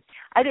God.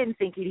 I didn't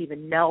think he'd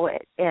even know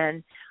it,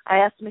 and I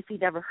asked him if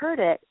he'd ever heard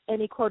it, and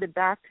he quoted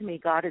back to me,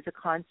 God is a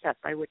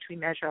concept by which we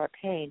measure our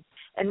pain.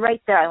 And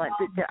right there I went,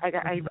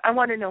 I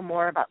want to know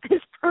more about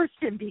this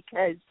person,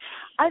 because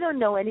I don't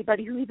know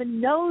anybody who even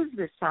knows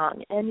this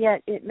song, and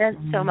yet it meant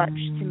so much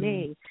to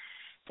me.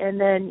 And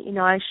then,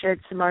 I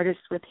shared some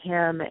artists with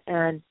him,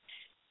 and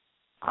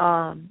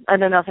I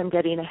don't know if I'm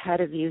getting ahead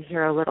of you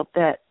here a little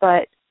bit,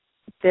 but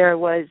there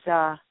was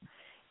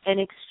an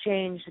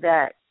exchange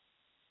that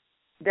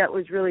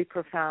was really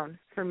profound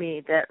for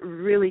me, that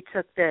really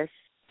took this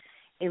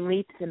in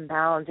leaps and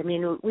bounds.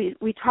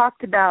 We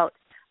talked about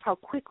how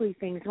quickly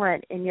things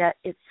went, and yet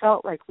it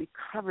felt like we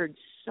covered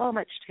so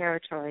much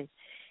territory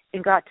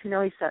and got to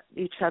know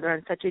each other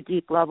on such a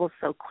deep level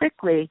so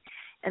quickly.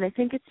 And I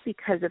think it's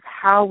because of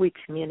how we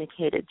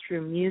communicated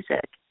through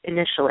music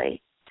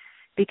initially,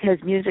 because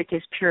music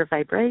is pure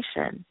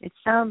vibration. It's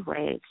sound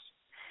waves.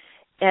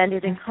 And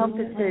it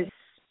encompasses,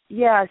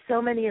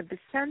 so many of the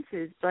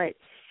senses. But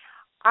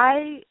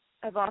I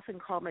have often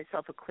called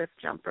myself a cliff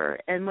jumper.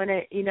 And when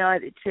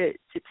to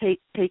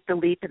take the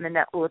leap and the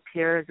net will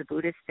appear, as a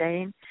Buddhist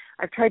saying,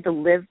 I've tried to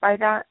live by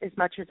that as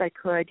much as I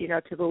could,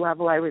 to the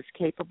level I was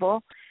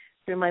capable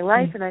through my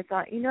life. And I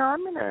thought,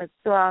 I'm going to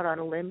go out on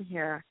a limb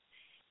here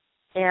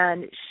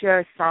and share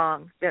a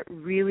song that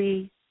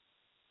really,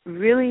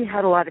 really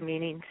had a lot of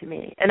meaning to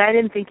me. And I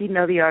didn't think he'd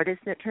know the artist,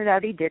 and it turned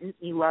out he didn't.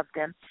 He loved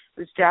him. It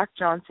was Jack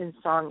Johnson's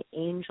song,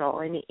 Angel,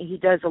 and he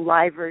does a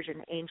live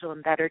version, Angel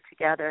and Better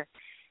Together,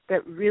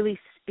 that really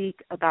speak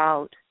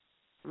about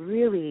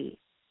really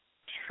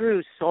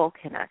true soul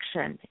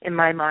connection in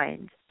my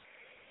mind.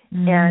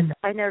 And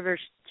I never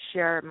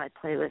share my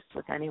playlist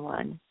with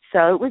anyone.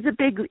 So it was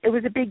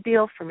a big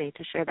deal for me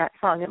to share that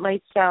song. It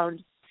might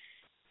sound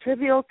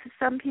trivial to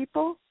some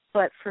people,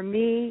 but for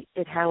me,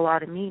 it had a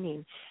lot of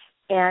meaning.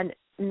 And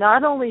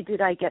not only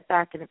did I get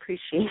back an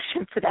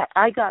appreciation for that,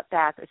 I got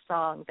back a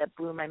song that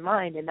blew my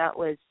mind, and that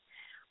was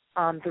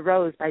The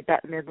Rose by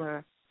Bette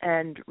Midler.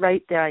 And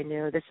right there I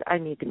knew I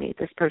need to meet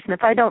this person.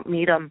 If I don't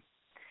meet him,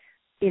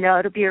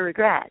 it'll be a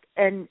regret.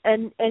 And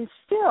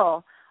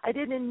still, I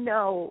didn't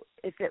know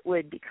if it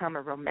would become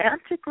a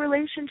romantic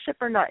relationship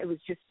or not. It was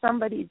just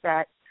somebody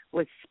that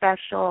was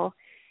special,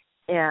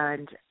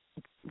 and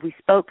we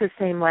spoke the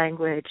same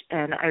language,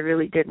 and I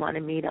really did want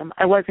to meet him.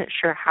 I wasn't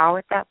sure how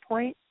at that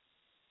point,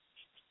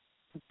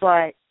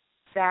 but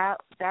that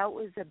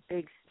was a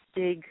big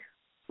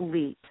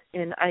leap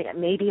in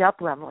maybe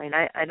up-leveling.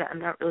 I'm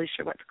not really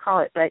sure what to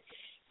call it, but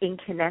in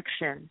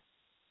connection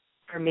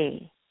for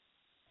me.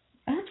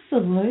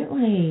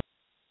 Absolutely.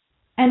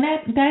 And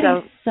that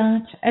is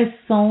such a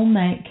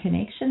soulmate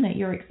connection that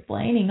you're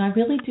explaining. I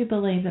really do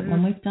believe that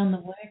when we've done the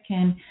work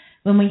and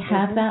when we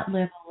have that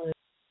level of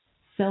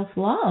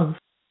self-love,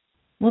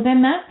 well,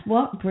 then that's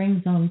what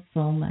brings on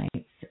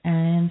soulmates.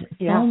 And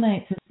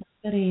soulmates is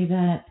somebody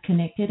that's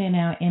connected in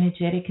our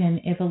energetic and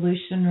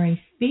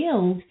evolutionary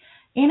field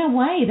in a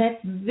way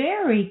that's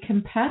very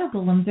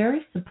compatible and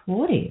very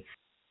supportive.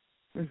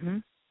 Mm-hmm.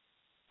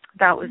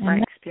 That was my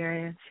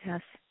experience,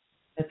 yes.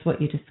 That's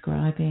what you're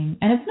describing.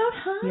 And it's not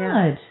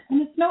hard.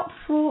 And it's not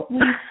fraught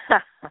with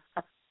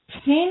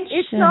tension.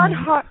 It's not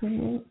hard.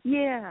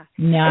 Yeah.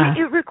 No.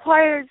 It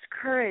requires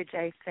courage,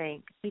 I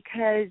think,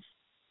 because,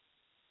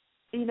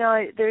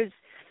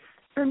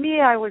 for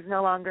me, I was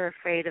no longer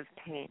afraid of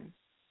pain.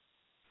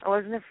 I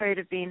wasn't afraid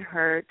of being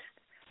hurt.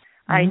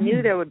 I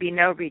knew there would be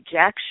no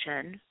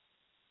rejection,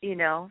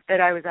 that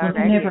I was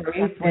already. Well,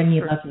 never is when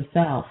you love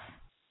yourself.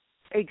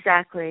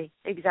 Exactly.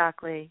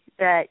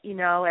 That,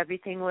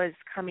 everything was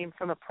coming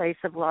from a place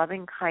of love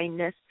and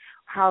kindness.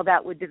 How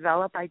that would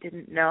develop, I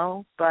didn't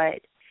know,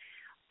 but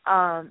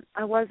I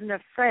wasn't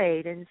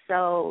afraid. And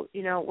so,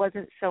 it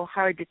wasn't so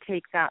hard to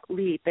take that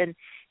leap. And,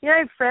 I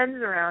have friends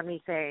around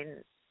me saying,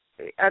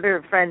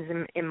 other friends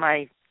in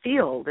my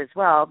field as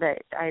well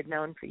that I had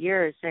known for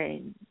years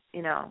saying,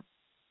 do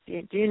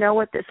you know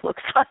what this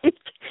looks like?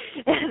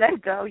 And I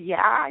go,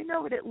 yeah, I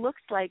know what it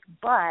looks like,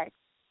 but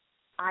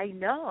I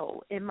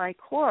know in my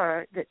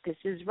core that this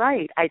is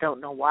right. I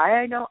don't know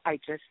why I know. I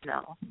just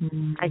know.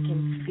 Mm-hmm. I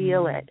can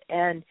feel it.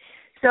 And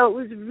so it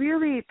was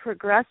really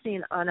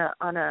progressing on a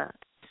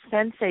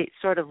sensate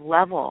sort of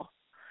level,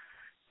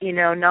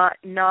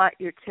 not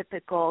your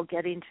typical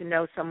getting to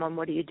know someone,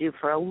 what do you do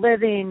for a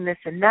living, this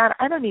and that.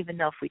 I don't even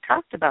know if we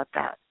talked about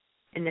that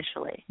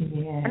initially.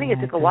 Yeah, I think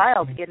it took a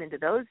while to get into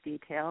those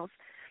details.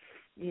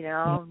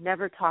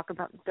 Don't talk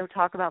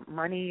about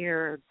money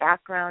or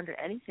background or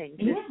anything.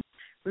 Just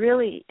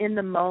really in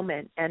the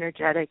moment,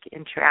 energetic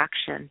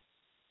interaction,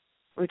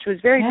 which was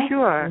very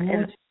pure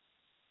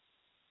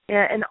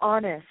and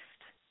honest,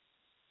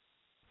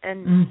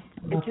 and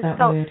it just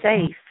felt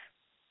safe.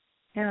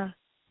 Yeah,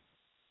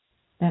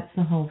 that's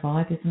the whole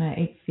vibe, isn't it?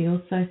 It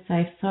feels so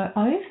safe. So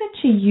over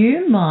to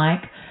you,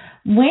 Mike.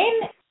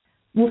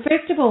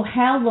 First of all,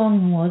 how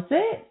long was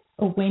it,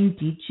 or when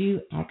did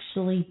you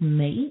actually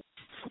meet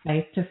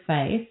face to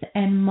face?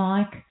 And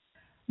Mike,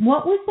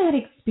 what was that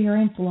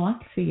experience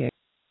like for you?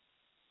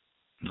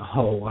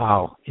 Oh,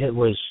 wow. It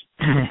was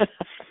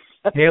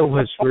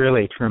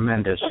really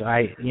tremendous.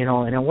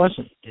 And it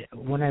wasn't,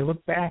 when I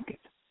look back,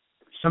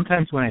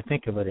 sometimes when I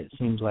think of it, it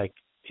seems like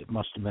it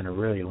must have been a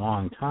really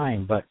long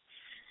time, but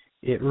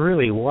it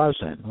really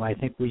wasn't. I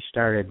think we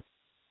started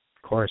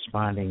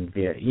corresponding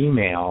via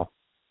email,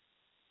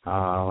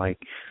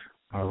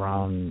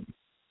 around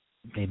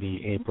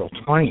maybe April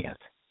 20th.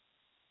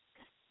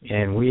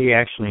 And we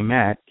actually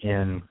met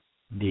in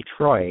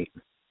Detroit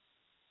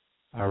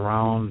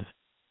around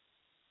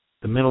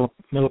the middle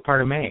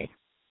part of May.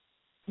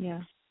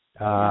 Yeah.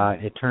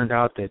 It turned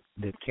out that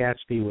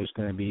Catsby was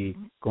going to be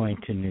going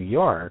to New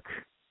York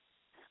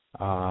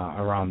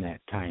around that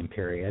time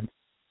period,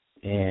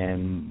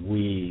 and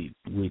we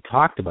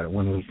talked about it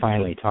when we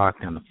finally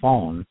talked on the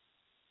phone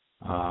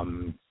a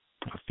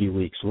few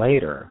weeks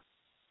later,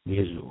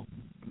 because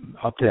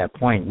up to that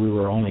point we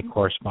were only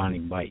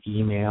corresponding by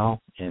email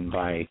and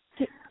by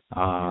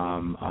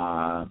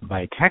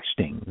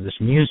texting, this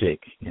music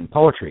and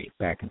poetry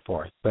back and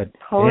forth. But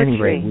at any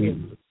rate,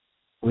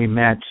 we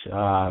met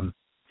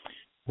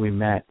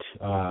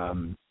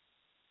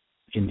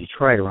in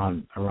Detroit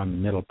around the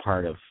middle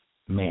part of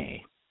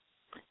May,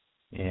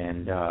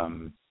 and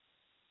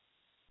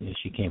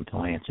she came to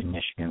Lansing,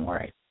 Michigan,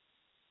 where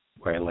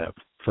I live,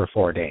 for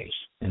 4 days,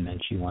 and then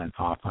she went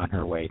off on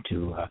her way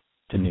to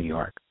New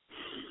York.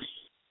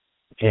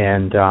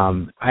 And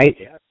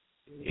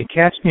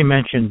Catsby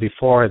mentioned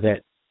before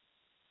that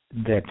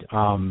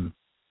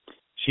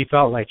she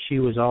felt like she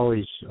was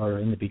always, or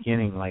in the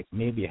beginning, like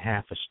maybe a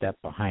half a step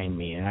behind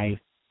me. And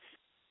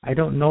I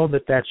don't know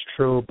that that's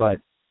true,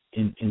 but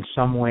in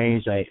some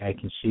ways I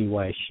can see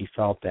why she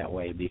felt that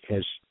way,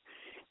 because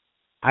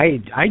I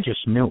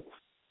just knew.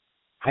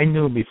 I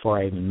knew before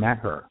I even met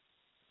her.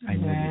 I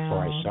knew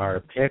before I saw her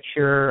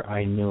picture.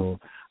 I knew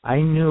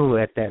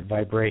at that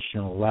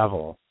vibrational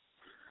level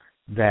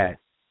that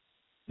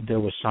there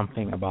was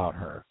something about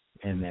her.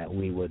 and that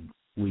we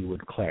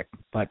would click.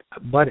 But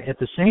at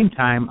the same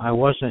time, I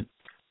wasn't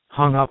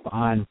hung up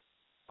on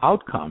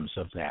outcomes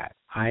of that.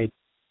 I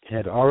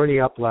had already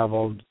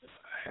up-leveled.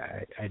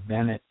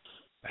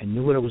 I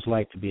knew what it was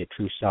like to be a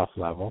true self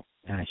level,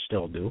 and I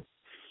still do.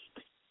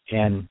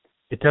 And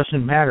it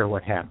doesn't matter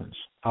what happens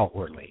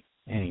outwardly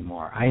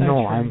anymore. I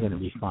know I'm going to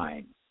be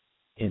fine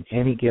in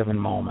any given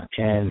moment.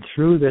 And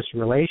through this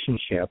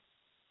relationship,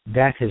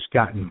 that has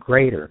gotten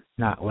greater,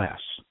 not less.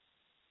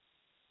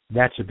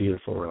 That's a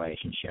beautiful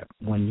relationship.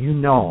 When you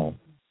know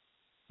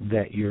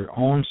that your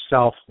own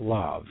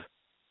self-love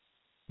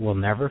will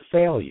never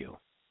fail you,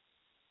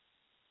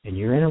 and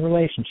you're in a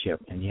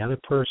relationship and the other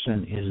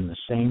person is in the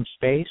same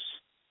space,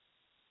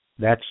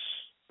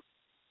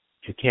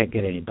 you can't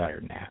get any better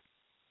than that.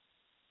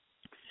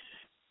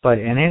 But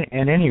at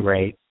any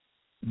rate,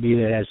 be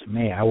that as it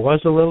may, I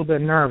was a little bit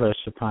nervous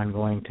upon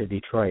going to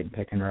Detroit and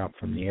picking her up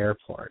from the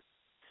airport.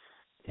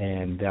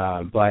 And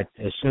but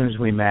as soon as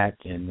we met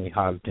and we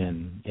hugged,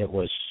 and it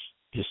was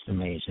just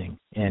amazing.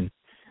 And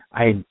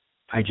I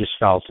just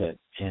felt it,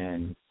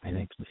 and I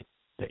think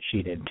that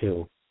she did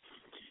too.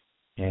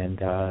 And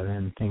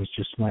then things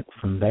just went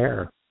from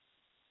there.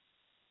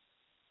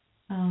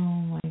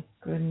 Oh my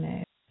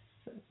goodness.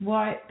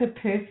 What the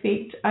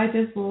perfect, I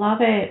just love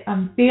it.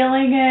 I'm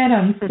feeling it,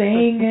 I'm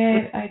seeing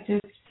it.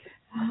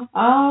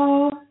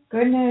 Oh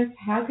goodness,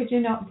 how could you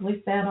not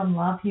bliss out on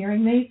love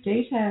hearing these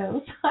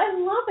details? I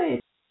love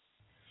it.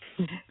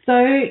 So,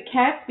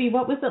 Catsby,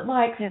 what was it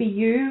like for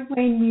you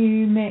when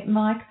you met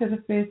Mike for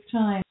the first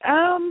time?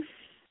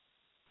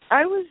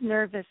 I was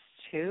nervous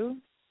too.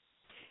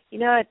 You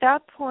know, at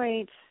that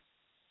point,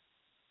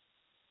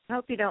 I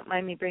hope you don't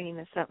mind me bringing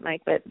this up,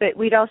 Mike, but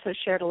we'd also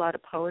shared a lot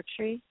of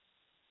poetry.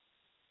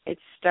 It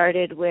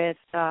started with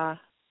a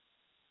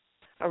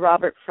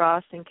Robert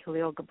Frost and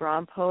Khalil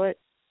Gibran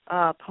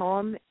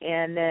poem,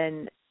 and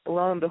then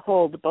lo and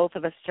behold, both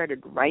of us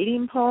started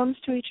writing poems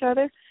to each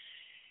other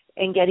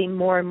and getting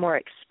more and more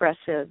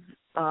expressive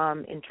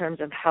in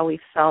terms of how we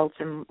felt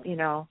and, you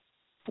know,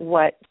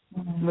 what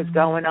was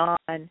going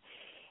on.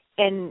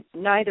 And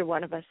neither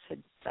one of us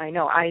had, I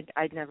know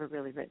I'd never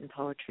really written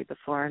poetry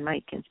before, and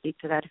Mike can speak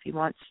to that if he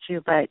wants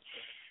to, but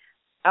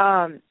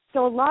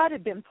so a lot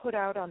had been put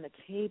out on the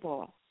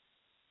table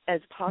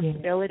as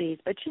possibilities,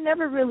 but you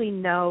never really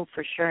know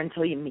for sure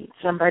until you meet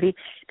somebody,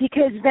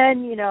 because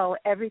then, you know,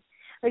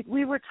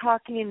 we were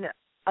talking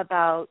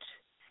about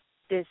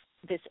this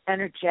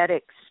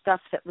energetic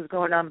stuff that was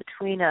going on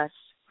between us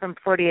from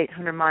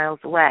 4,800 miles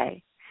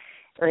away.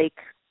 Like,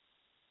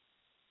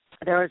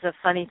 there was a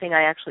funny thing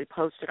I actually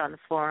posted on the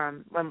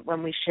forum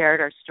when we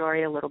shared our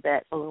story a little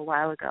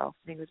while ago,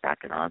 I think it was back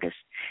in August,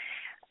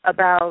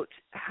 about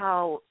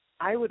how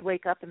I would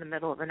wake up in the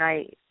middle of the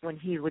night when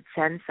he would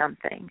send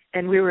something,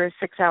 and we were a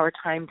 6-hour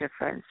time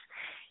difference,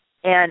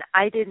 and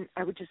I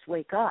would just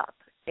wake up,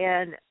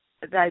 and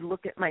I'd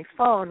look at my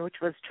phone, which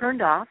was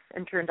turned off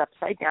and turned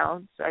upside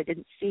down, so I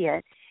didn't see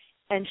it,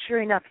 and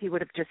sure enough, he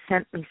would have just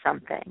sent me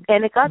something.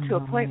 And it got to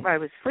a point where I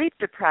was sleep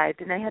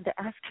deprived, and I had to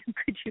ask him,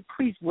 could you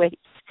please wait?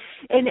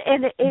 And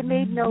it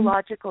made no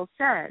logical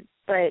sense,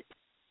 but,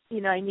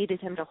 you know, I needed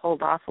him to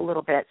hold off a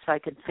little bit so I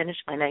could finish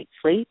my night's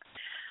sleep.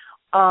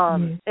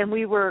 And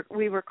we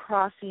were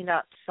crossing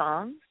up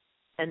songs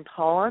and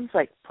poems,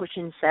 like push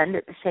and send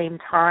at the same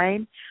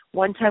time.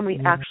 One time we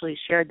actually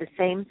shared the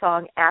same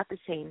song at the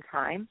same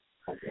time.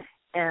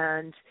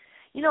 And,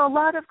 you know, a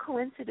lot of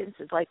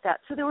coincidences like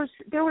that. So there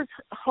was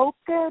hope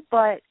there,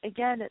 but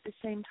again, at the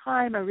same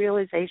time, a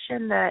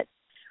realization that,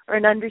 or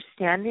an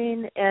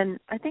understanding, and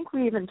I think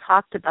we even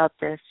talked about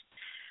this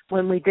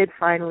when we did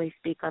finally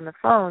speak on the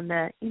phone,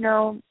 that, you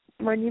know,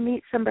 when you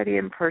meet somebody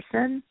in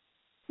person,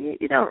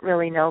 you don't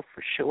really know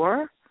for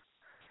sure.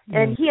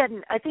 And he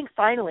hadn't, I think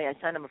finally I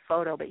sent him a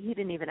photo, but he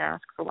didn't even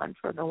ask for one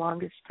for the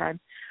longest time.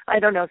 I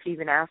don't know if he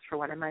even asked for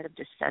one. I might have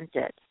just sent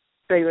it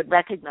so he would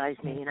recognize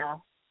me, you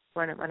know,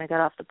 when I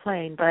got off the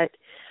plane. But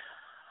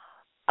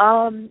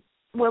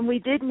when we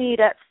did meet,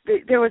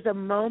 there was a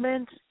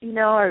moment, you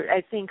know,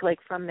 I think like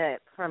from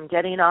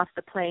getting off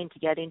the plane to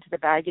getting to the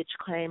baggage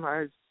claim,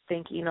 I was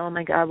thinking, oh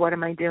my God, what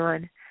am I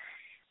doing?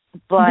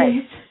 But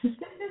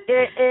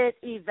it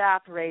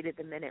evaporated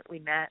the minute we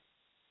met.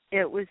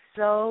 It was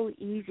so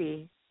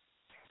easy.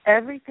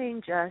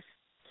 Everything just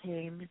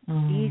came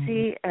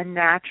easy and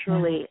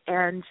naturally.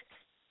 And,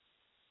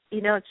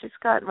 you know, it's just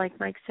gotten, like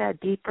Mike said,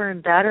 deeper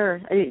and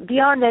better,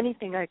 beyond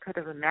anything I could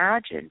have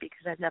imagined,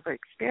 because I've never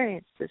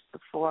experienced this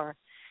before.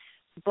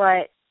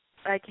 But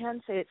I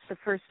can say it's the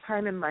first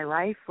time in my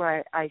life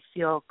where I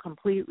feel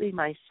completely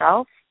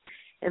myself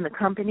in the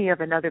company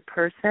of another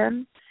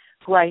person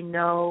who I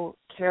know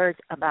cares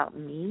about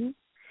me.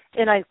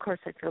 And of course,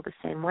 I feel the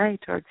same way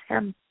towards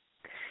him.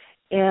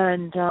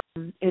 And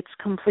it's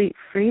complete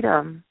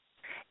freedom.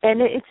 And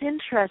it's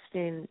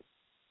interesting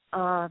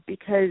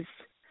because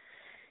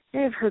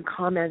I've heard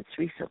comments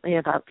recently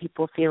about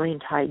people feeling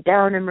tied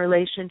down in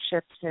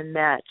relationships, and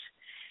that,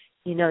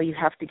 you know, you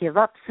have to give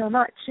up so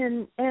much.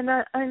 And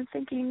I'm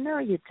thinking, no,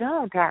 you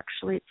don't,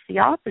 actually. It's the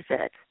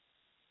opposite.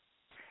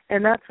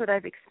 And that's what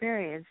I've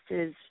experienced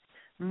is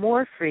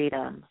more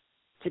freedom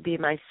to be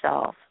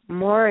myself,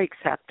 more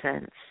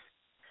acceptance,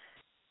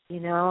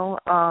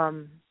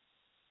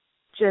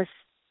 just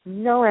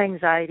no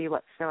anxiety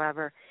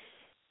whatsoever,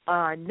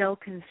 no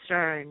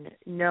concern,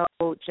 no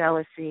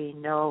jealousy,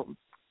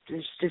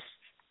 there's just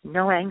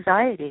no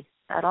anxiety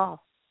at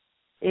all.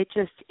 It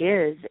just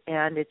is,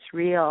 and it's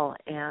real,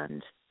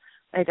 and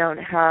I don't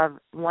have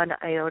one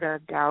iota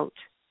of doubt.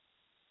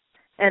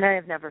 And I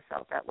have never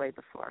felt that way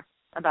before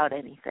about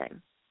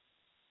anything.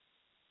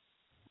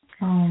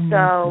 Oh,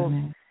 so,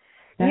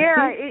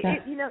 yeah,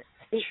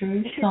 it's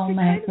true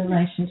soulmate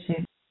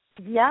relationship.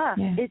 Yeah,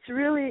 it's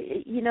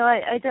really,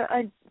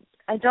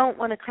 I don't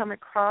want to come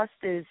across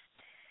as,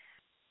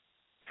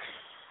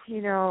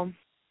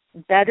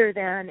 better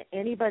than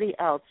anybody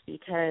else,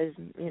 because,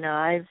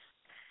 I've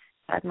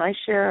had my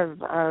share of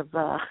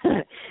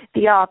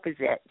the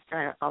opposite,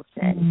 I'll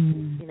say,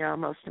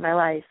 most of my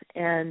life.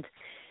 And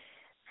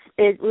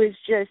it was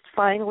just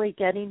finally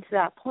getting to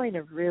that point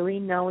of really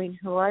knowing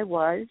who I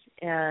was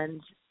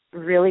and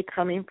really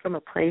coming from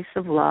a place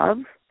of love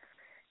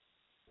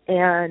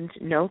and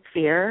no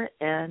fear,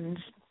 and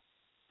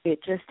it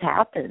just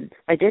happened.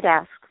 I did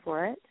ask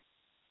for it,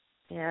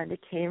 and it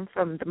came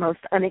from the most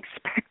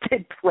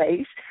unexpected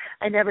place.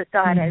 I never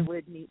thought I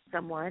would meet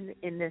someone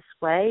in this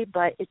way,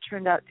 but it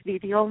turned out to be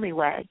the only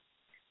way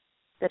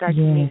that I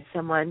could meet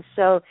someone.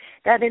 So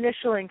that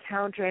initial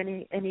encounter,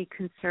 any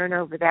concern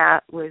over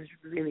that was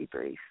really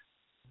brief,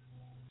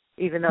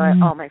 even though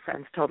all my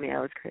friends told me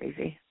I was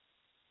crazy.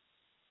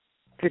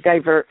 To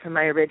divert from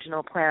my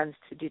original plans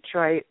to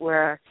Detroit,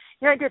 where,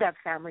 I did have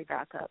family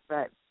backup,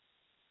 but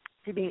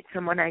to meet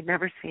someone I'd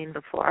never seen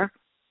before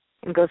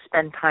and go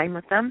spend time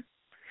with them.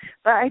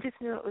 But I just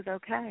knew it was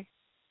okay,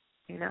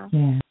 Yeah.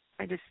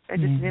 I just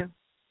knew.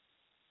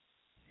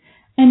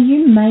 And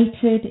you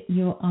mated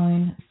your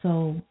own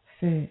soul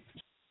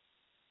first.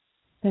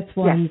 That's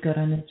why you got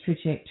on a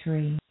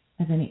trajectory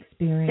of an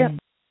experience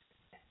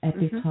at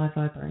this high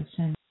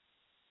vibration.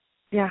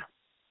 Yeah.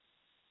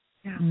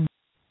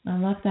 I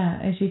love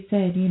that. As you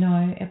said,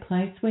 a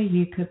place where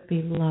you could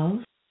be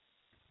loved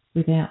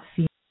without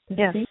fear.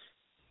 That's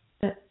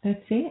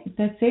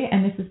it.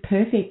 And this is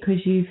perfect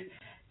because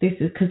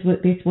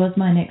this was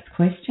my next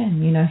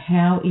question.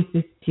 How is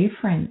this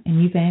different?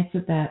 And you've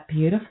answered that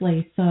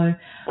beautifully. So,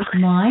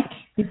 Mike,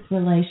 this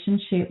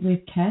relationship with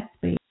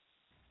Catsby,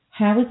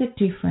 how is it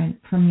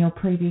different from your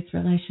previous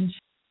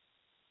relationship?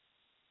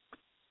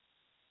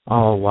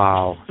 Oh,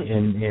 wow.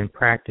 In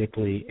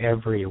practically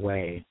every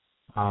way.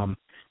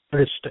 But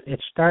it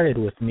started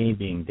with me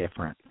being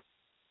different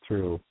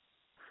through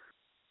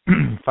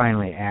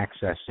finally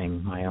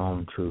accessing my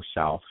own true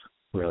self,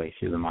 really,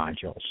 through the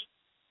modules.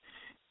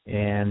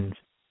 And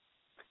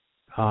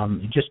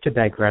just to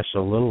digress a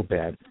little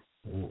bit,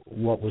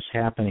 what was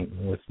happening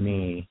with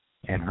me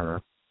and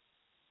her,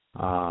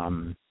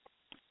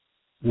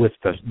 with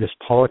this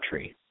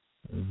poetry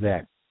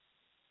that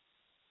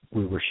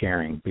we were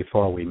sharing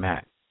before we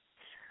met.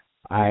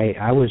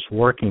 I was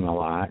working a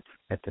lot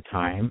at the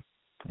time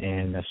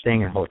and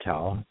staying in a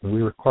hotel.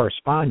 We were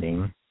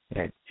corresponding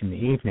in the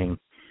evening.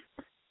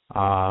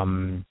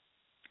 There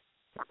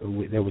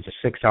was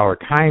a 6-hour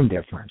time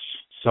difference.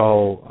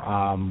 So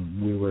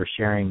we were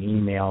sharing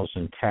emails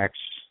and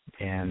texts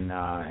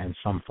and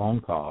some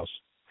phone calls.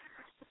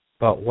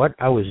 But what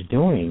I was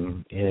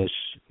doing is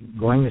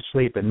going to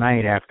sleep at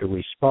night after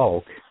we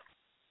spoke,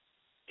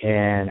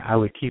 and I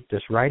would keep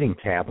this writing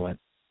tablet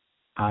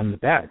on the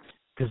bed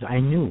because I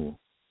knew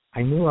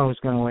I was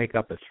going to wake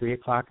up at 3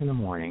 o'clock in the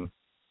morning,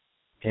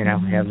 and I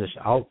would have this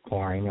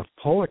outpouring of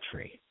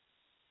poetry.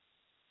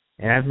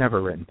 And I've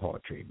never written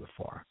poetry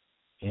before.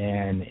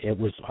 And it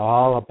was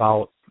all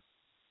about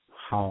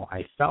how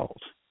I felt,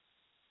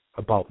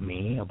 about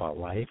me, about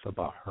life,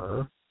 about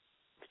her.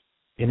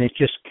 And it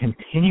just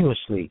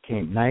continuously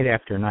came night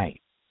after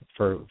night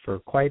for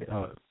quite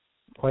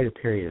a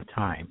period of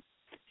time.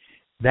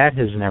 That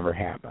has never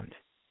happened.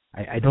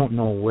 I don't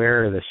know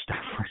where this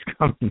stuff was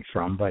coming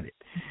from, but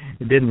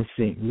it didn't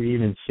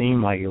even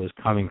seem like it was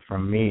coming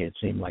from me. It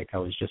seemed like I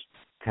was just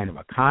kind of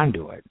a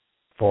conduit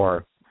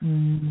for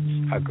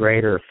a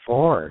greater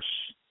force.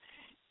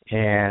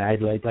 And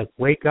I'd like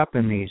wake up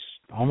in these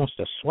almost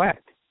a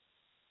sweat,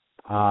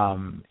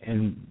 and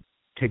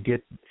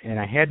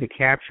I had to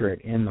capture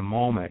it in the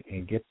moment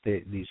and get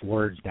these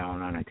words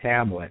down on a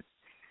tablet,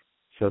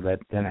 so that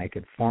then I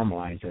could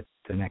formalize it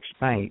the next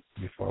night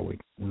before we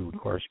would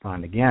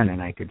correspond again,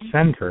 and I could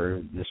send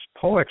her this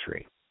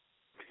poetry.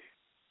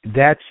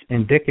 That's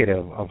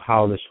indicative of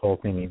how this whole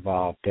thing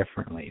evolved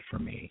differently for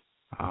me.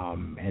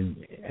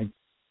 And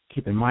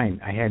keep in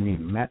mind, I hadn't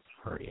even met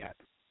her yet.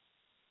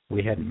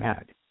 We hadn't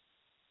met.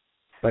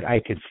 But I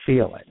could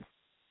feel it.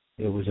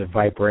 It was a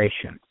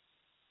vibration.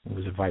 It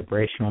was a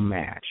vibrational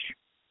match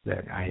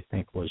that I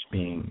think was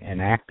being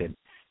enacted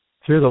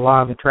through the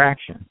law of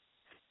attraction.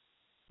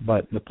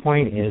 But the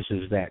point is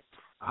that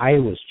I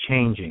was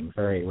changing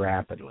very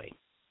rapidly.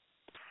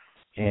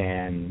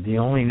 And the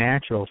only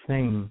natural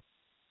thing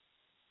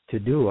to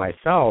do, I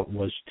felt,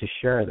 was to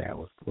share that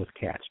with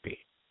Catsby.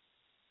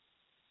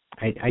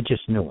 I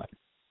just knew it.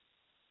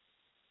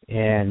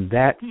 And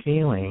that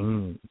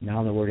feeling,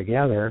 now that we're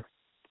together,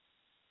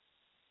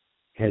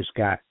 has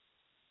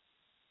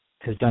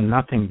done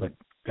nothing but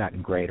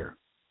gotten greater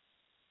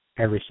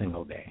every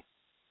single day.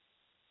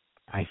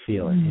 I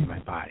feel it in my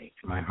body,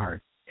 in my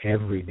heart,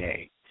 every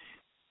day.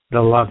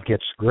 The love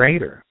gets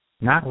greater,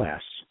 not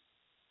less.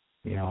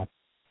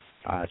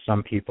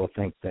 Some people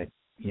think that,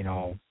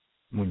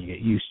 when you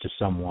get used to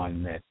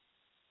someone that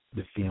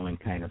the feeling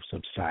kind of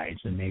subsides,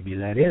 and maybe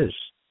that is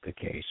the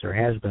case, or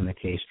has been the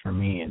case for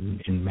me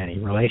in many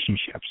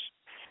relationships.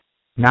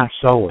 Not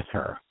so with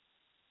her.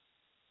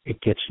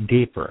 It gets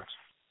deeper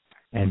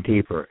and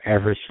deeper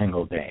every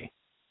single day.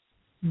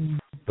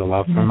 The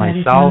love for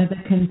myself. That is one of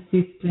the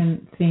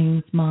consistent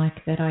things,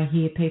 Mike, that I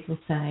hear people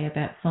say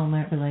about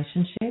soulmate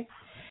relationships,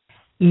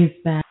 is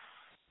that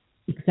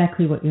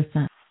exactly what you're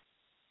saying.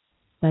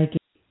 They get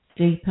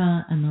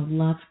deeper and the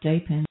love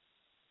deepens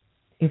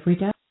every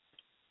day.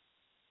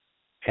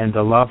 And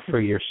the love for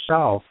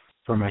yourself,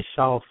 for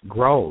myself,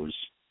 grows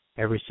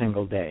every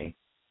single day,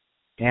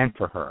 and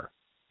for her.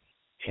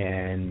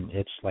 And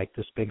it's like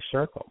this big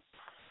circle.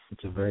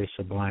 It's a very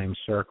sublime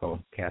circle.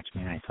 Catsby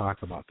and I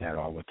talk about that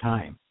all the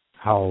time,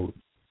 how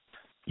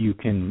you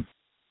can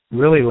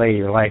really lay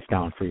your life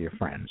down for your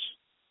friends.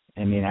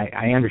 I mean,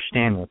 I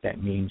understand what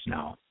that means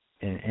now,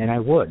 and I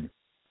would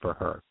for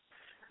her.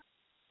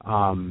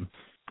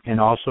 And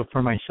also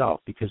for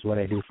myself, because what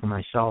I do for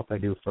myself, I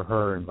do for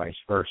her, and vice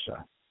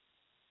versa.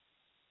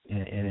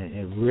 And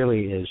it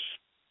really is,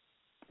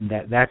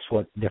 that's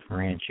what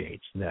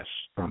differentiates this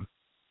from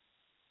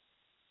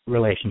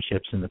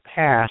relationships in the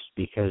past,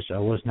 because I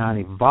was not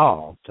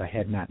evolved. I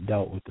had not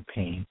dealt with the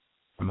pain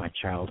from my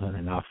childhood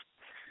enough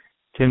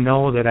to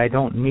know that I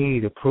don't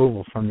need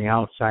approval from the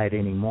outside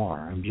anymore.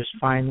 I'm just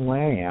fine the way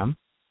I am,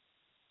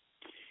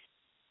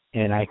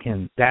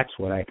 and that's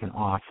what I can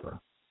offer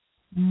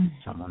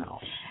someone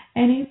else.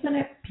 And isn't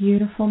it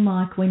beautiful,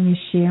 Mike, when you're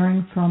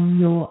sharing from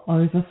your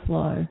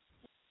overflow?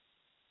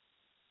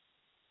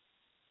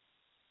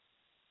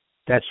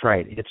 That's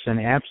right. It's an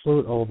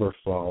absolute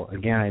overflow.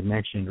 Again, I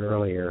mentioned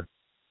earlier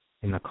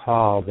in the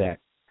call that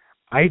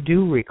I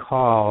do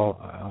recall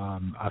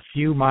a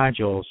few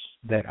modules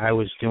that I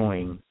was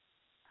doing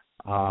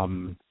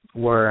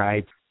where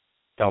I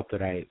felt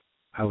that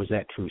I was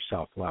at true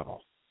self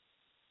level.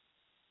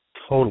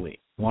 Totally,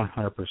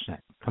 100%,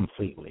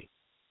 completely.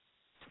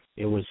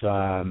 It was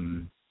a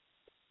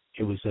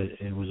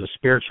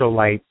spiritual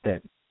light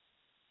that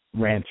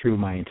ran through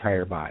my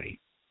entire body,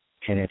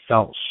 and it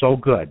felt so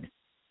good.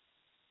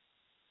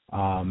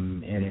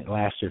 And it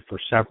lasted for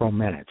several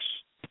minutes.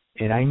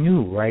 And I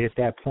knew right at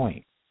that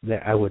point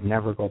that I would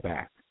never go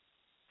back.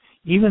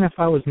 Even if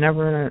I was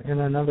never in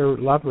another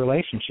love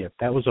relationship,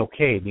 that was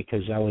okay,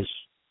 because I was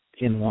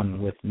in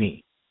one with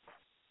me.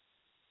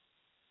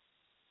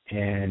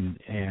 And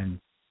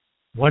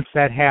once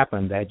that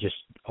happened, that just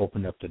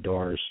opened up the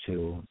doors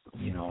to,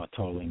 a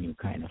totally new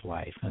kind of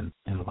life and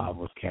love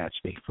with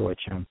Catsby, for which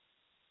I'm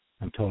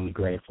totally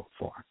grateful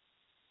for.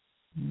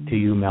 To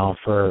you, Mel,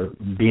 for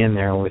being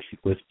there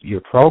with your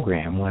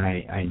program when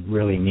I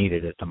really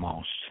needed it the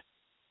most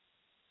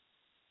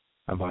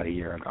about a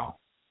year ago.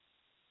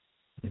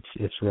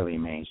 It's really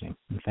amazing,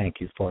 and thank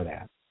you for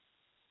that.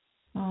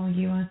 Oh,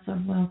 you are so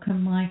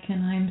welcome, Mike,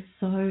 and I'm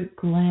so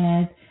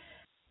glad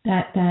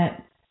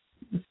that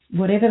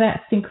whatever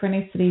that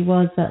synchronicity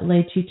was that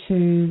led you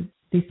to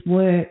this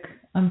work,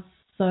 I'm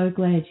so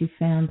glad you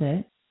found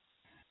it.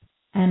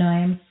 And I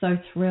am so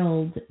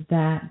thrilled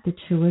that the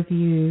two of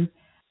you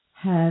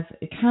have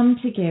come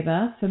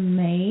together. For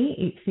me,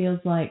 it feels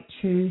like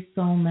two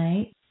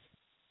soulmates,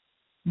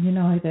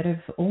 that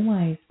have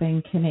always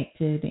been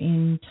connected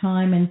in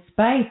time and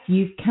space.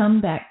 You've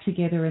come back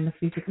together in the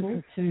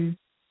physical to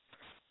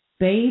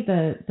be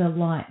the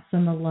lights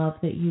and the love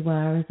that you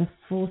are as a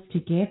force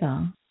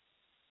together,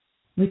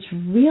 which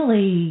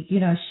really,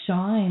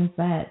 shines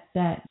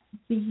that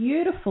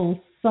beautiful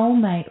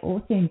soulmate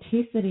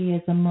authenticity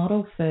as a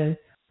model for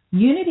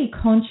unity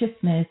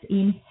consciousness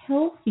in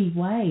healthy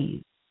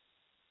ways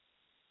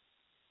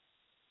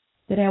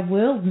that our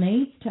world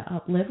needs to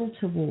up-level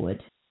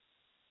toward,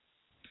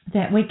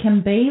 that we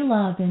can be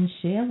love and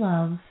share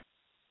love,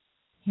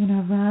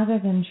 rather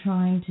than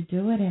trying to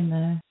do it in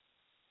the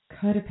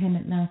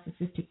codependent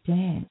narcissistic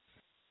dance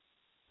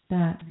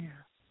that,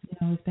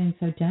 has been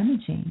so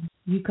damaging.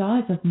 You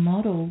guys have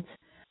modeled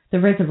the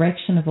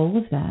resurrection of all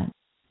of that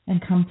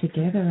and come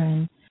together,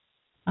 and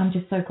I'm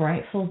just so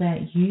grateful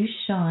that you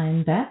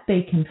shine that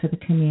beacon for the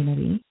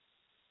community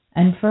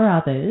and for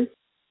others,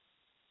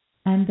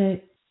 and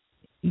that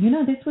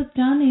this was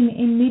done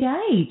in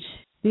mid-age.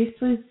 This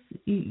was,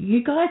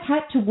 you guys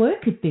had to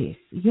work at this.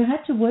 You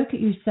had to work at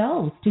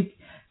yourselves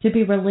to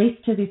be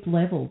released to this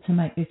level to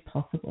make this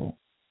possible.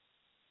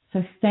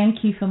 So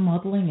thank you for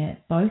modeling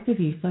it, both of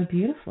you, so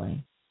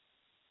beautifully.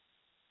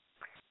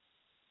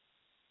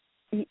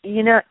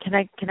 Can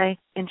I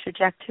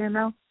interject here,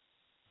 Mel?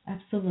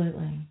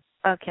 Absolutely.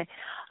 Okay.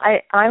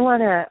 I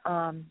want to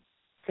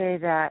say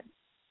that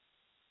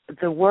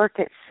the work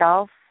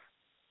itself,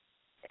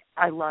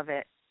 I love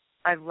it.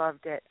 I've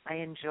loved it. I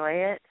enjoy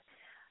it.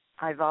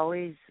 I've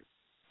always,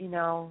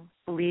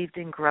 believed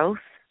in growth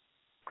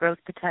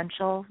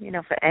potential,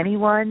 for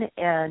anyone,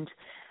 and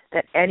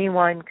that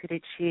anyone could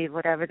achieve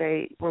whatever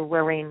they were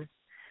willing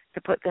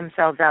to put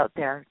themselves out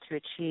there to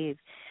achieve.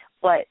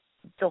 But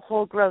the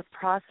whole growth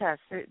process,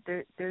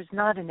 there's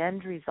not an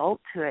end result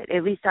to it.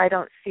 At least I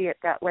don't see it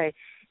that way.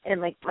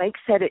 And like Mike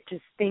said,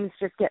 things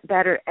just get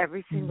better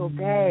every single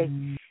day.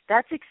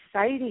 That's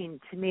exciting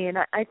to me, and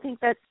I think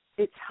that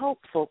it's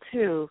helpful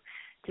too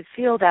to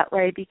feel that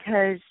way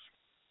because,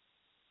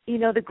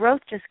 the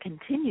growth just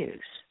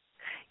continues.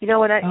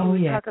 When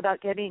we talk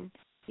about getting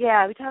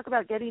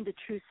to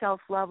true self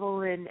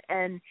level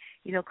and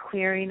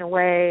clearing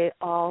away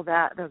all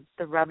that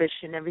the rubbish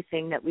and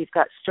everything that we've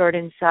got stored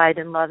inside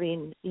and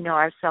loving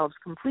ourselves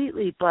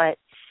completely. But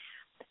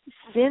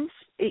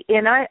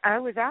I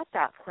was at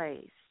that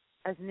place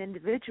as an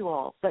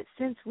individual, but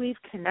since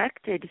we've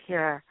connected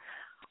here,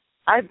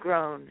 I've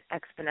grown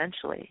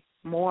exponentially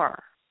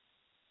more.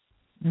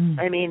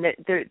 I mean,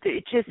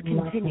 it just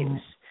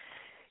continues.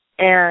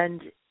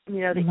 And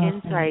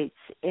the insights,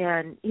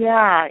 and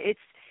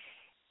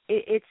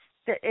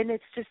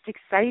it's just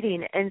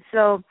exciting. And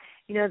so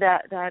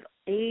that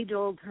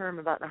age-old term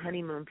about the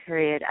honeymoon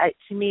period,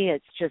 to me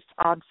it's just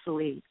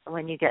obsolete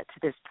when you get to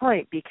this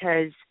point,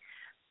 because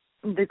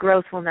the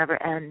growth will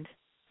never end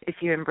if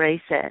you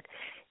embrace it.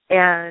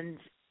 And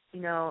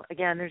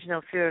again, there's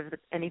no fear of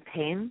any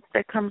pain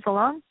that comes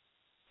along.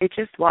 It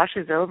just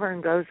washes over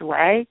and goes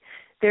away.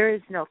 There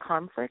is no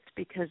conflict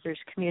because there's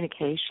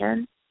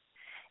communication.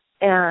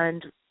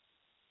 And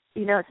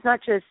it's not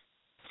just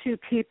two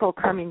people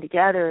coming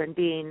together and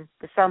being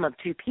the sum of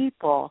two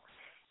people.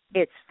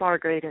 It's far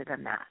greater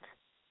than that.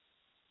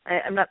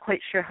 I'm not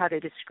quite sure how to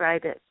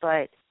describe it,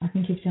 but I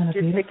think you've done a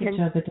beautiful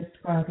job of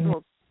describing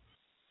it.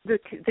 The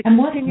and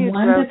continued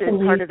growth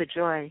is part of the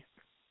joy.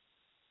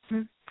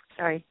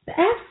 Sorry.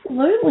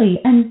 Absolutely.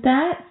 And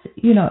that's,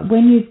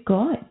 when you've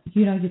got,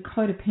 your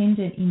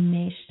codependent,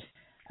 enmeshed,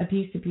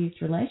 abuse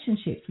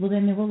relationships, well,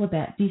 then they're all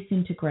about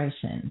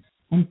disintegration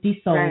and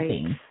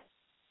dissolving. Right.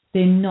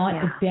 They're not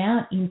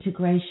about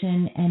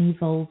integration and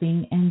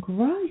evolving and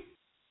growth,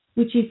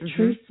 which is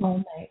true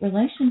soulmate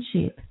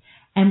relationship.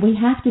 And we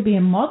have to be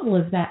a model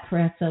of that for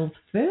ourselves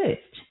first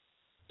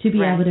to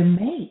be able to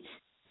meet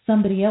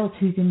somebody else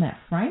who's in that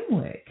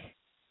framework.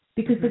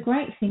 Because the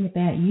great thing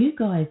about you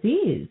guys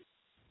is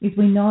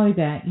we know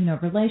that,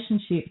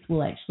 relationships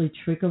will actually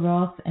trigger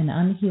off an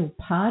unhealed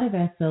part of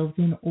ourselves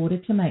in order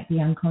to make the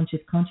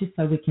unconscious conscious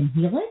so we can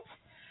heal it.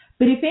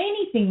 But if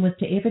anything was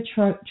to ever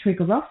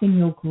trigger off in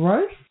your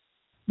growth,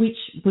 which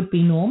would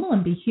be normal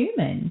and be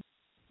human,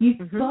 you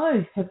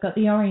both have got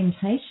the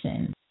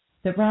orientation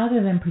that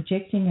rather than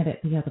projecting it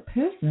at the other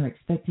person or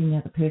expecting the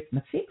other person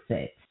to fix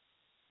it,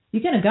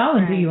 you're going to go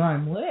and do your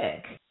own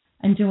work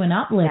and do an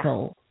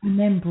up-level and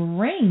then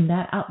bring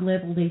that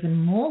up-leveled, even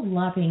more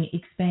loving,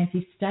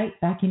 expansive state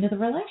back into the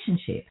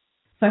relationship.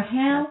 So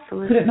how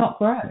could it not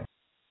grow?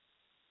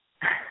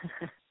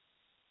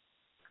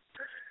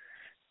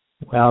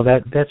 Well,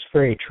 that's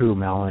very true,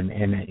 Mel, and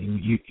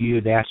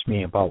you'd asked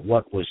me about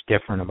what was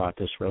different about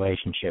this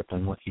relationship,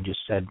 and what you just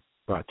said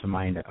brought to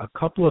mind a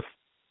couple of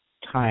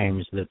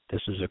times that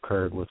this has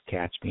occurred with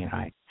Catsby and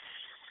I,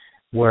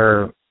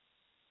 where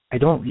I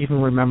don't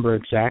even remember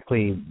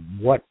exactly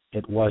what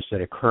it was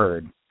that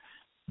occurred,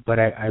 but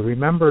I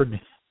remembered,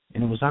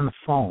 and it was on the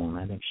phone.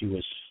 I think she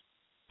was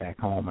back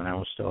home and I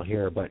was still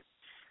here, but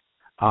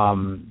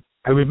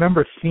I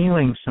remember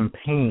feeling some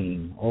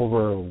pain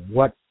over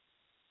what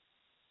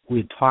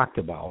we talked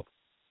about,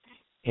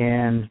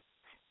 and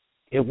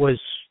there was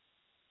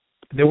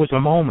a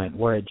moment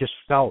where it just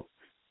felt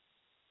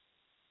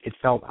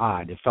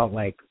odd. It felt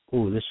like,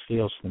 ooh, this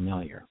feels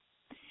familiar.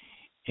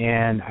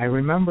 And I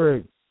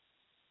remember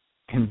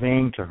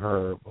conveying to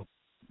her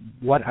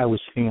what I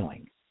was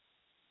feeling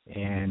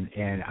and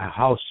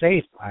how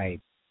safe I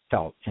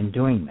felt in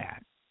doing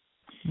that.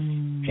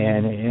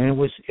 And it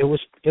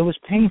was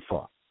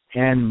painful.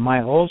 And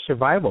my old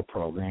survival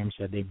programs,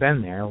 had they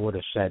been there, would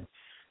have said,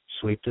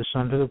 sweep this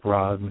under the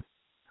rug,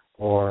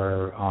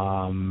 or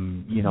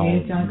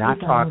not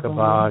talk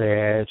about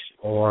it,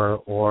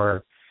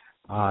 or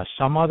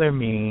some other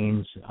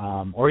means,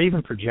 or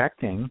even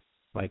projecting,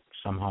 like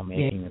somehow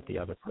making it the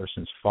other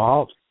person's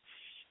fault.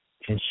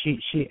 And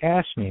she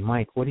asked me,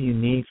 Mike, what do you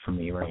need from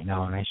me right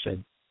now? And I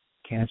said,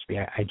 Catsby,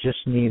 I just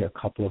need a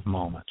couple of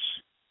moments.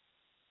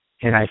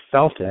 And I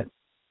felt it,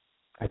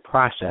 I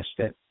processed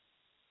it,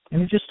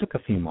 and it just took a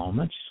few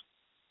moments.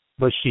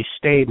 But she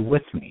stayed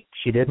with me.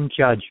 She didn't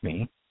judge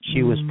me.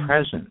 She was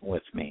present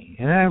with me.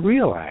 And I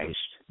realized,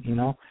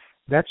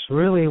 that's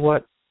really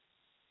what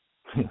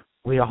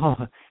we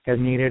all have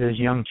needed as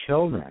young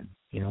children.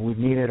 We've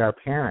needed our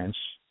parents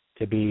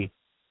to be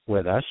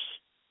with us,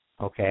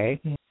 okay?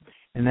 Yeah.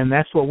 And then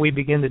that's what we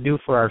begin to do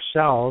for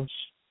ourselves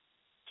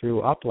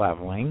through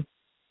up-leveling,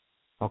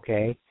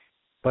 okay?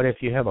 But if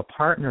you have a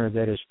partner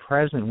that is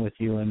present with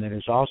you and that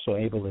is also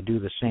able to do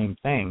the same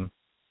thing,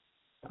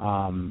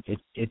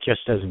 it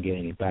just doesn't get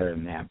any better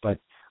than that. But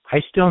I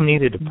still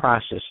needed to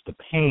process the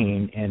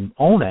pain and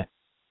own it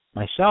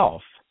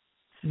myself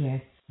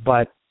Yes.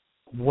 But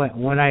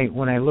when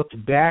I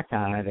looked back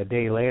on it a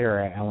day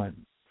later, I went,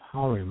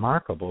 how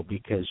remarkable,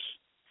 because,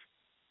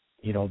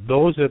 you know,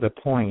 those are the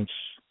points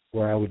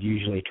where I would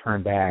usually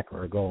turn back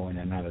or go in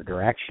another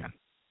direction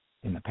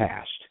in the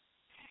past,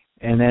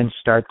 and then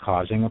start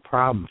causing a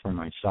problem for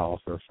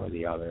myself or for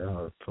the other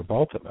or for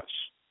both of us.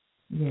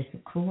 Yes,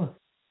 of course.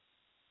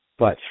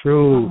 But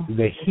through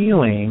the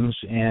healings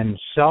and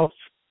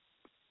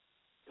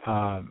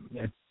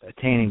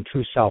attaining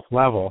true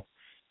self-level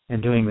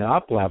and doing the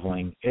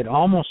up-leveling, it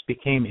almost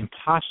became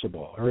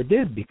impossible, or it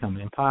did become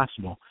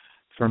impossible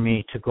for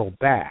me to go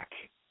back.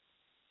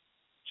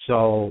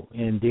 So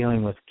in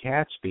dealing with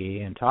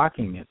Catsby and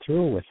talking it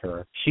through with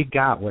her, she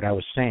got what I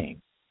was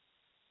saying.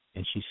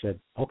 And she said,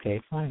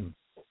 okay, fine.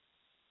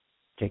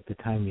 Take the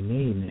time you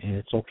need, and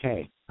it's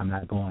okay. I'm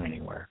not going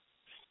anywhere.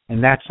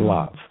 And that's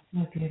love.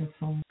 Oh,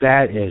 beautiful.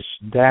 That is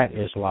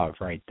love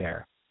right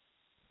there.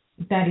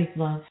 That is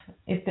love.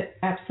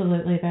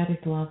 Absolutely, that is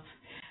love.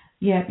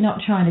 Yeah,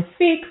 not trying to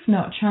fix,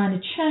 not trying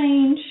to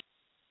change,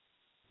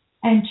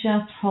 and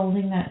just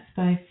holding that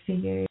space for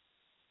you.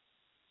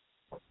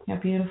 How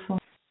beautiful.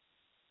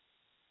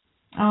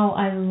 Oh,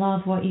 I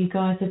love what you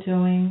guys are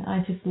doing. I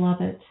just love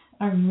it.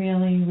 I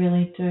really,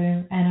 really do.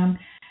 And I'm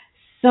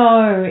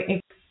so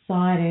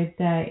excited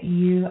that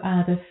you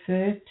are the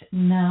first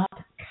NARP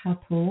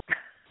couple.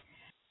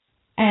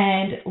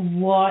 And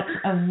what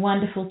a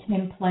wonderful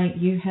template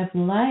you have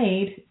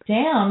laid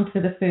down for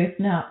the first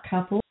NARP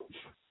couple.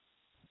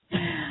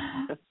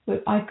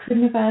 I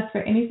couldn't have asked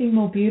for anything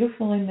more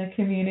beautiful in the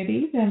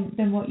community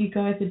than what you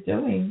guys are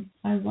doing.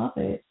 I love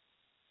it.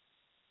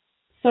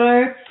 So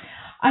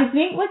I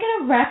think we're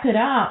going to wrap it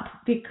up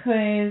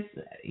because,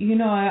 you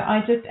know,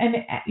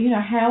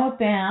 how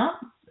about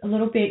a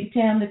little bit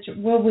down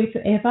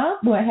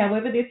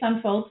however this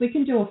unfolds, we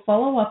can do a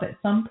follow-up at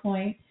some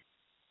point,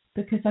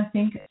 because I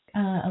think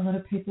a lot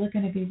of people are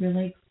going to be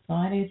really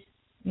excited,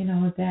 you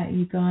know, about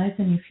you guys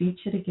and your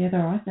future together.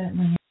 I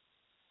certainly am.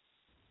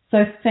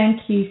 So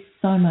thank you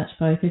so much,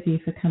 both of you,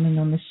 for coming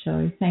on the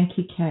show. Thank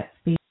you,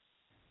 Catsby.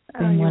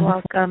 You're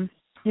welcome.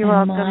 You're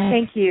welcome.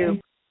 Thank you.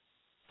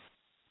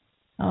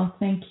 Oh,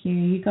 thank you.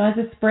 You guys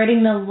are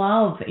spreading the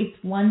love.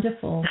 It's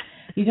wonderful.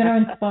 You're going to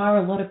inspire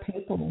a lot of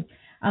people.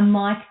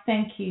 Mike,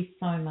 thank you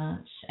so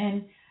much.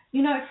 And,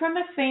 you know, from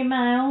a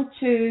female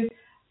to,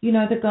 you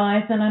know, the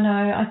guys, and I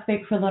know I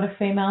speak for a lot of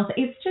females,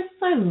 it's just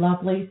so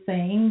lovely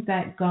seeing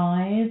that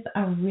guys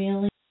are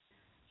really,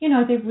 you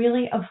know, they're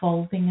really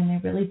evolving and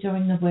they're really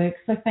doing the work.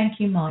 So thank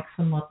you, Mike,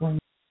 for modeling.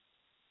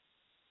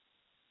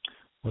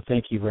 Well,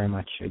 thank you very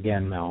much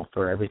again, Mel,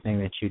 for everything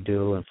that you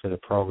do and for the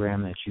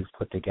program that you've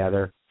put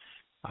together.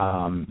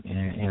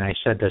 And I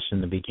said this in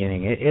the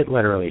beginning, it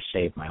literally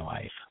saved my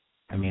life.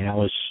 I mean, I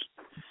was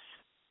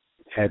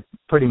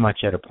pretty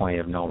much at a point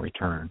of no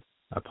return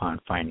upon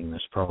finding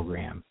this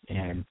program.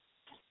 And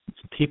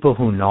people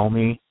who know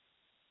me,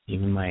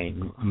 even my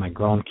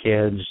grown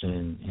kids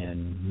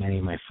and many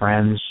of my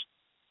friends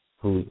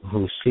who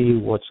see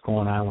what's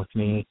going on with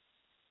me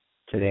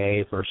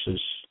today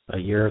versus a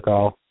year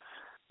ago,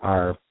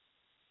 are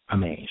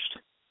amazed,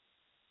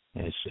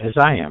 as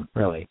I am,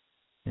 really.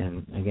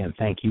 And again,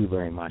 thank you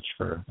very much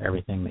for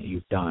everything that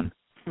you've done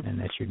and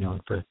that you're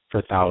doing for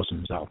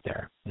thousands out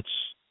there. It's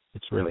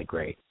really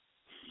great.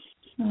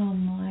 Oh,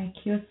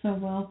 Mike, you're so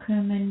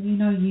welcome. And, you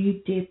know, you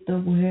did the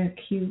work.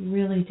 You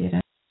really did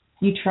it.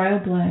 You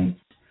trailblazed.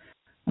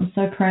 I'm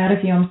so proud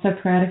of you. I'm so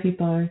proud of you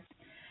both.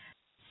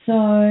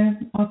 So,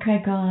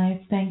 okay,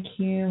 guys, thank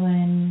you,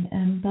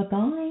 and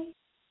bye-bye.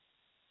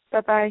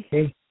 Bye-bye.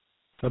 Okay.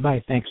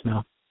 Bye-bye. Thanks,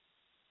 Mel.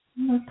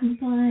 Welcome,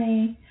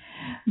 bye.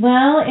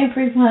 Well,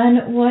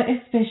 everyone, what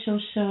a special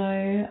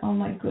show. Oh,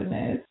 my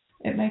goodness.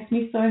 It makes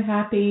me so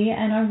happy,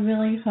 and I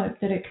really hope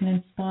that it can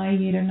inspire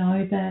you to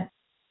know that,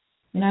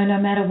 you know, no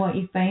matter what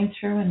you've been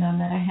through and no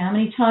matter how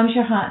many times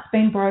your heart's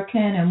been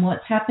broken and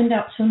what's happened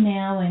up till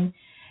now, and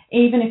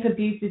even if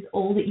abuse is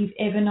all that you've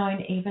ever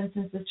known, even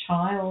since a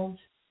child,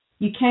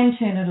 you can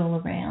turn it all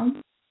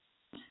around.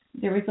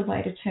 There is a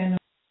way to turn it around.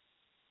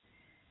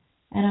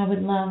 And I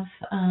would love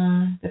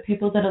the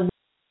people that are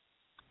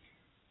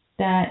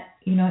that,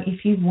 you know,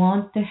 if you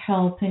want the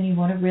help and you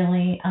want to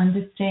really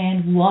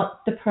understand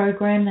what the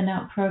program, the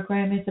NUT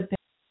program is about,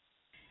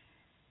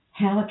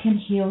 how it can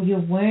heal your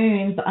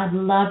wounds, I'd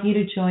love you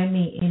to join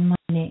me in my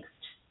next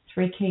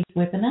 3 Keys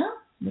webinar,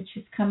 which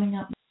is coming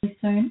up really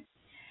soon.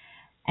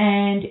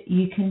 And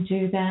you can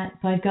do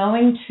that by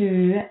going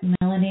to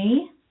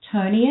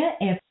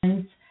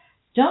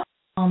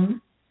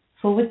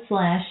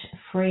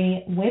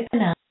melanietoniaevans.com/free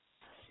webinar.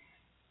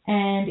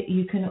 And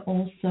you can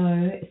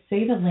also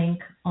see the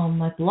link on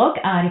my blog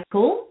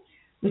article,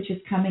 which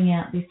is coming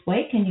out this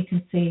week. And you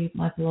can see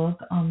my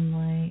blog on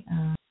my,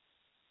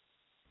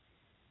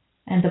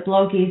 and the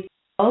blog is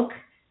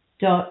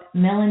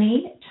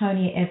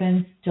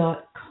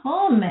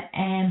blog.melanietoniaevans.com.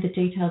 And the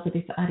details of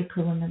this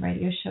article and the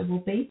radio show will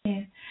be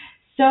there.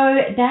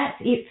 So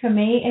that's it for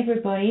me,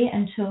 everybody.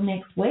 Until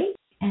next week,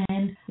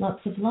 and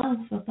lots of love.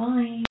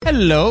 Bye-bye.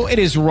 Hello, it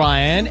is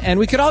Ryan, and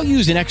we could all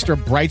use an extra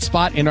bright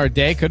spot in our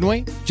day, couldn't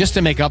we? Just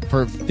to make up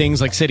for things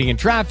like sitting in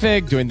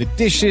traffic, doing the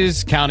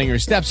dishes, counting your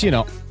steps,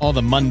 all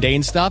the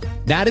mundane stuff.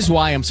 That is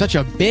why I'm such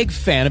a big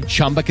fan of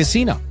Chumba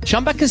Casino.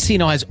 Chumba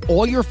Casino has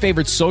all your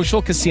favorite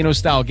social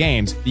casino-style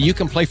games that you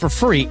can play for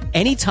free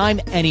anytime,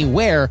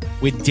 anywhere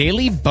with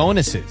daily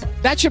bonuses.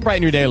 That should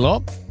brighten your day a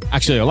little.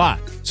 Actually, a lot.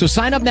 So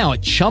sign up now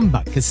at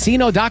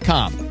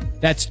ChumbaCasino.com.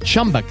 That's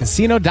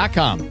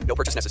ChumbaCasino.com. No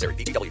purchase necessary.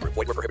 VGW Group.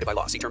 Void where prohibited by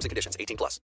law. See terms and conditions. 18+.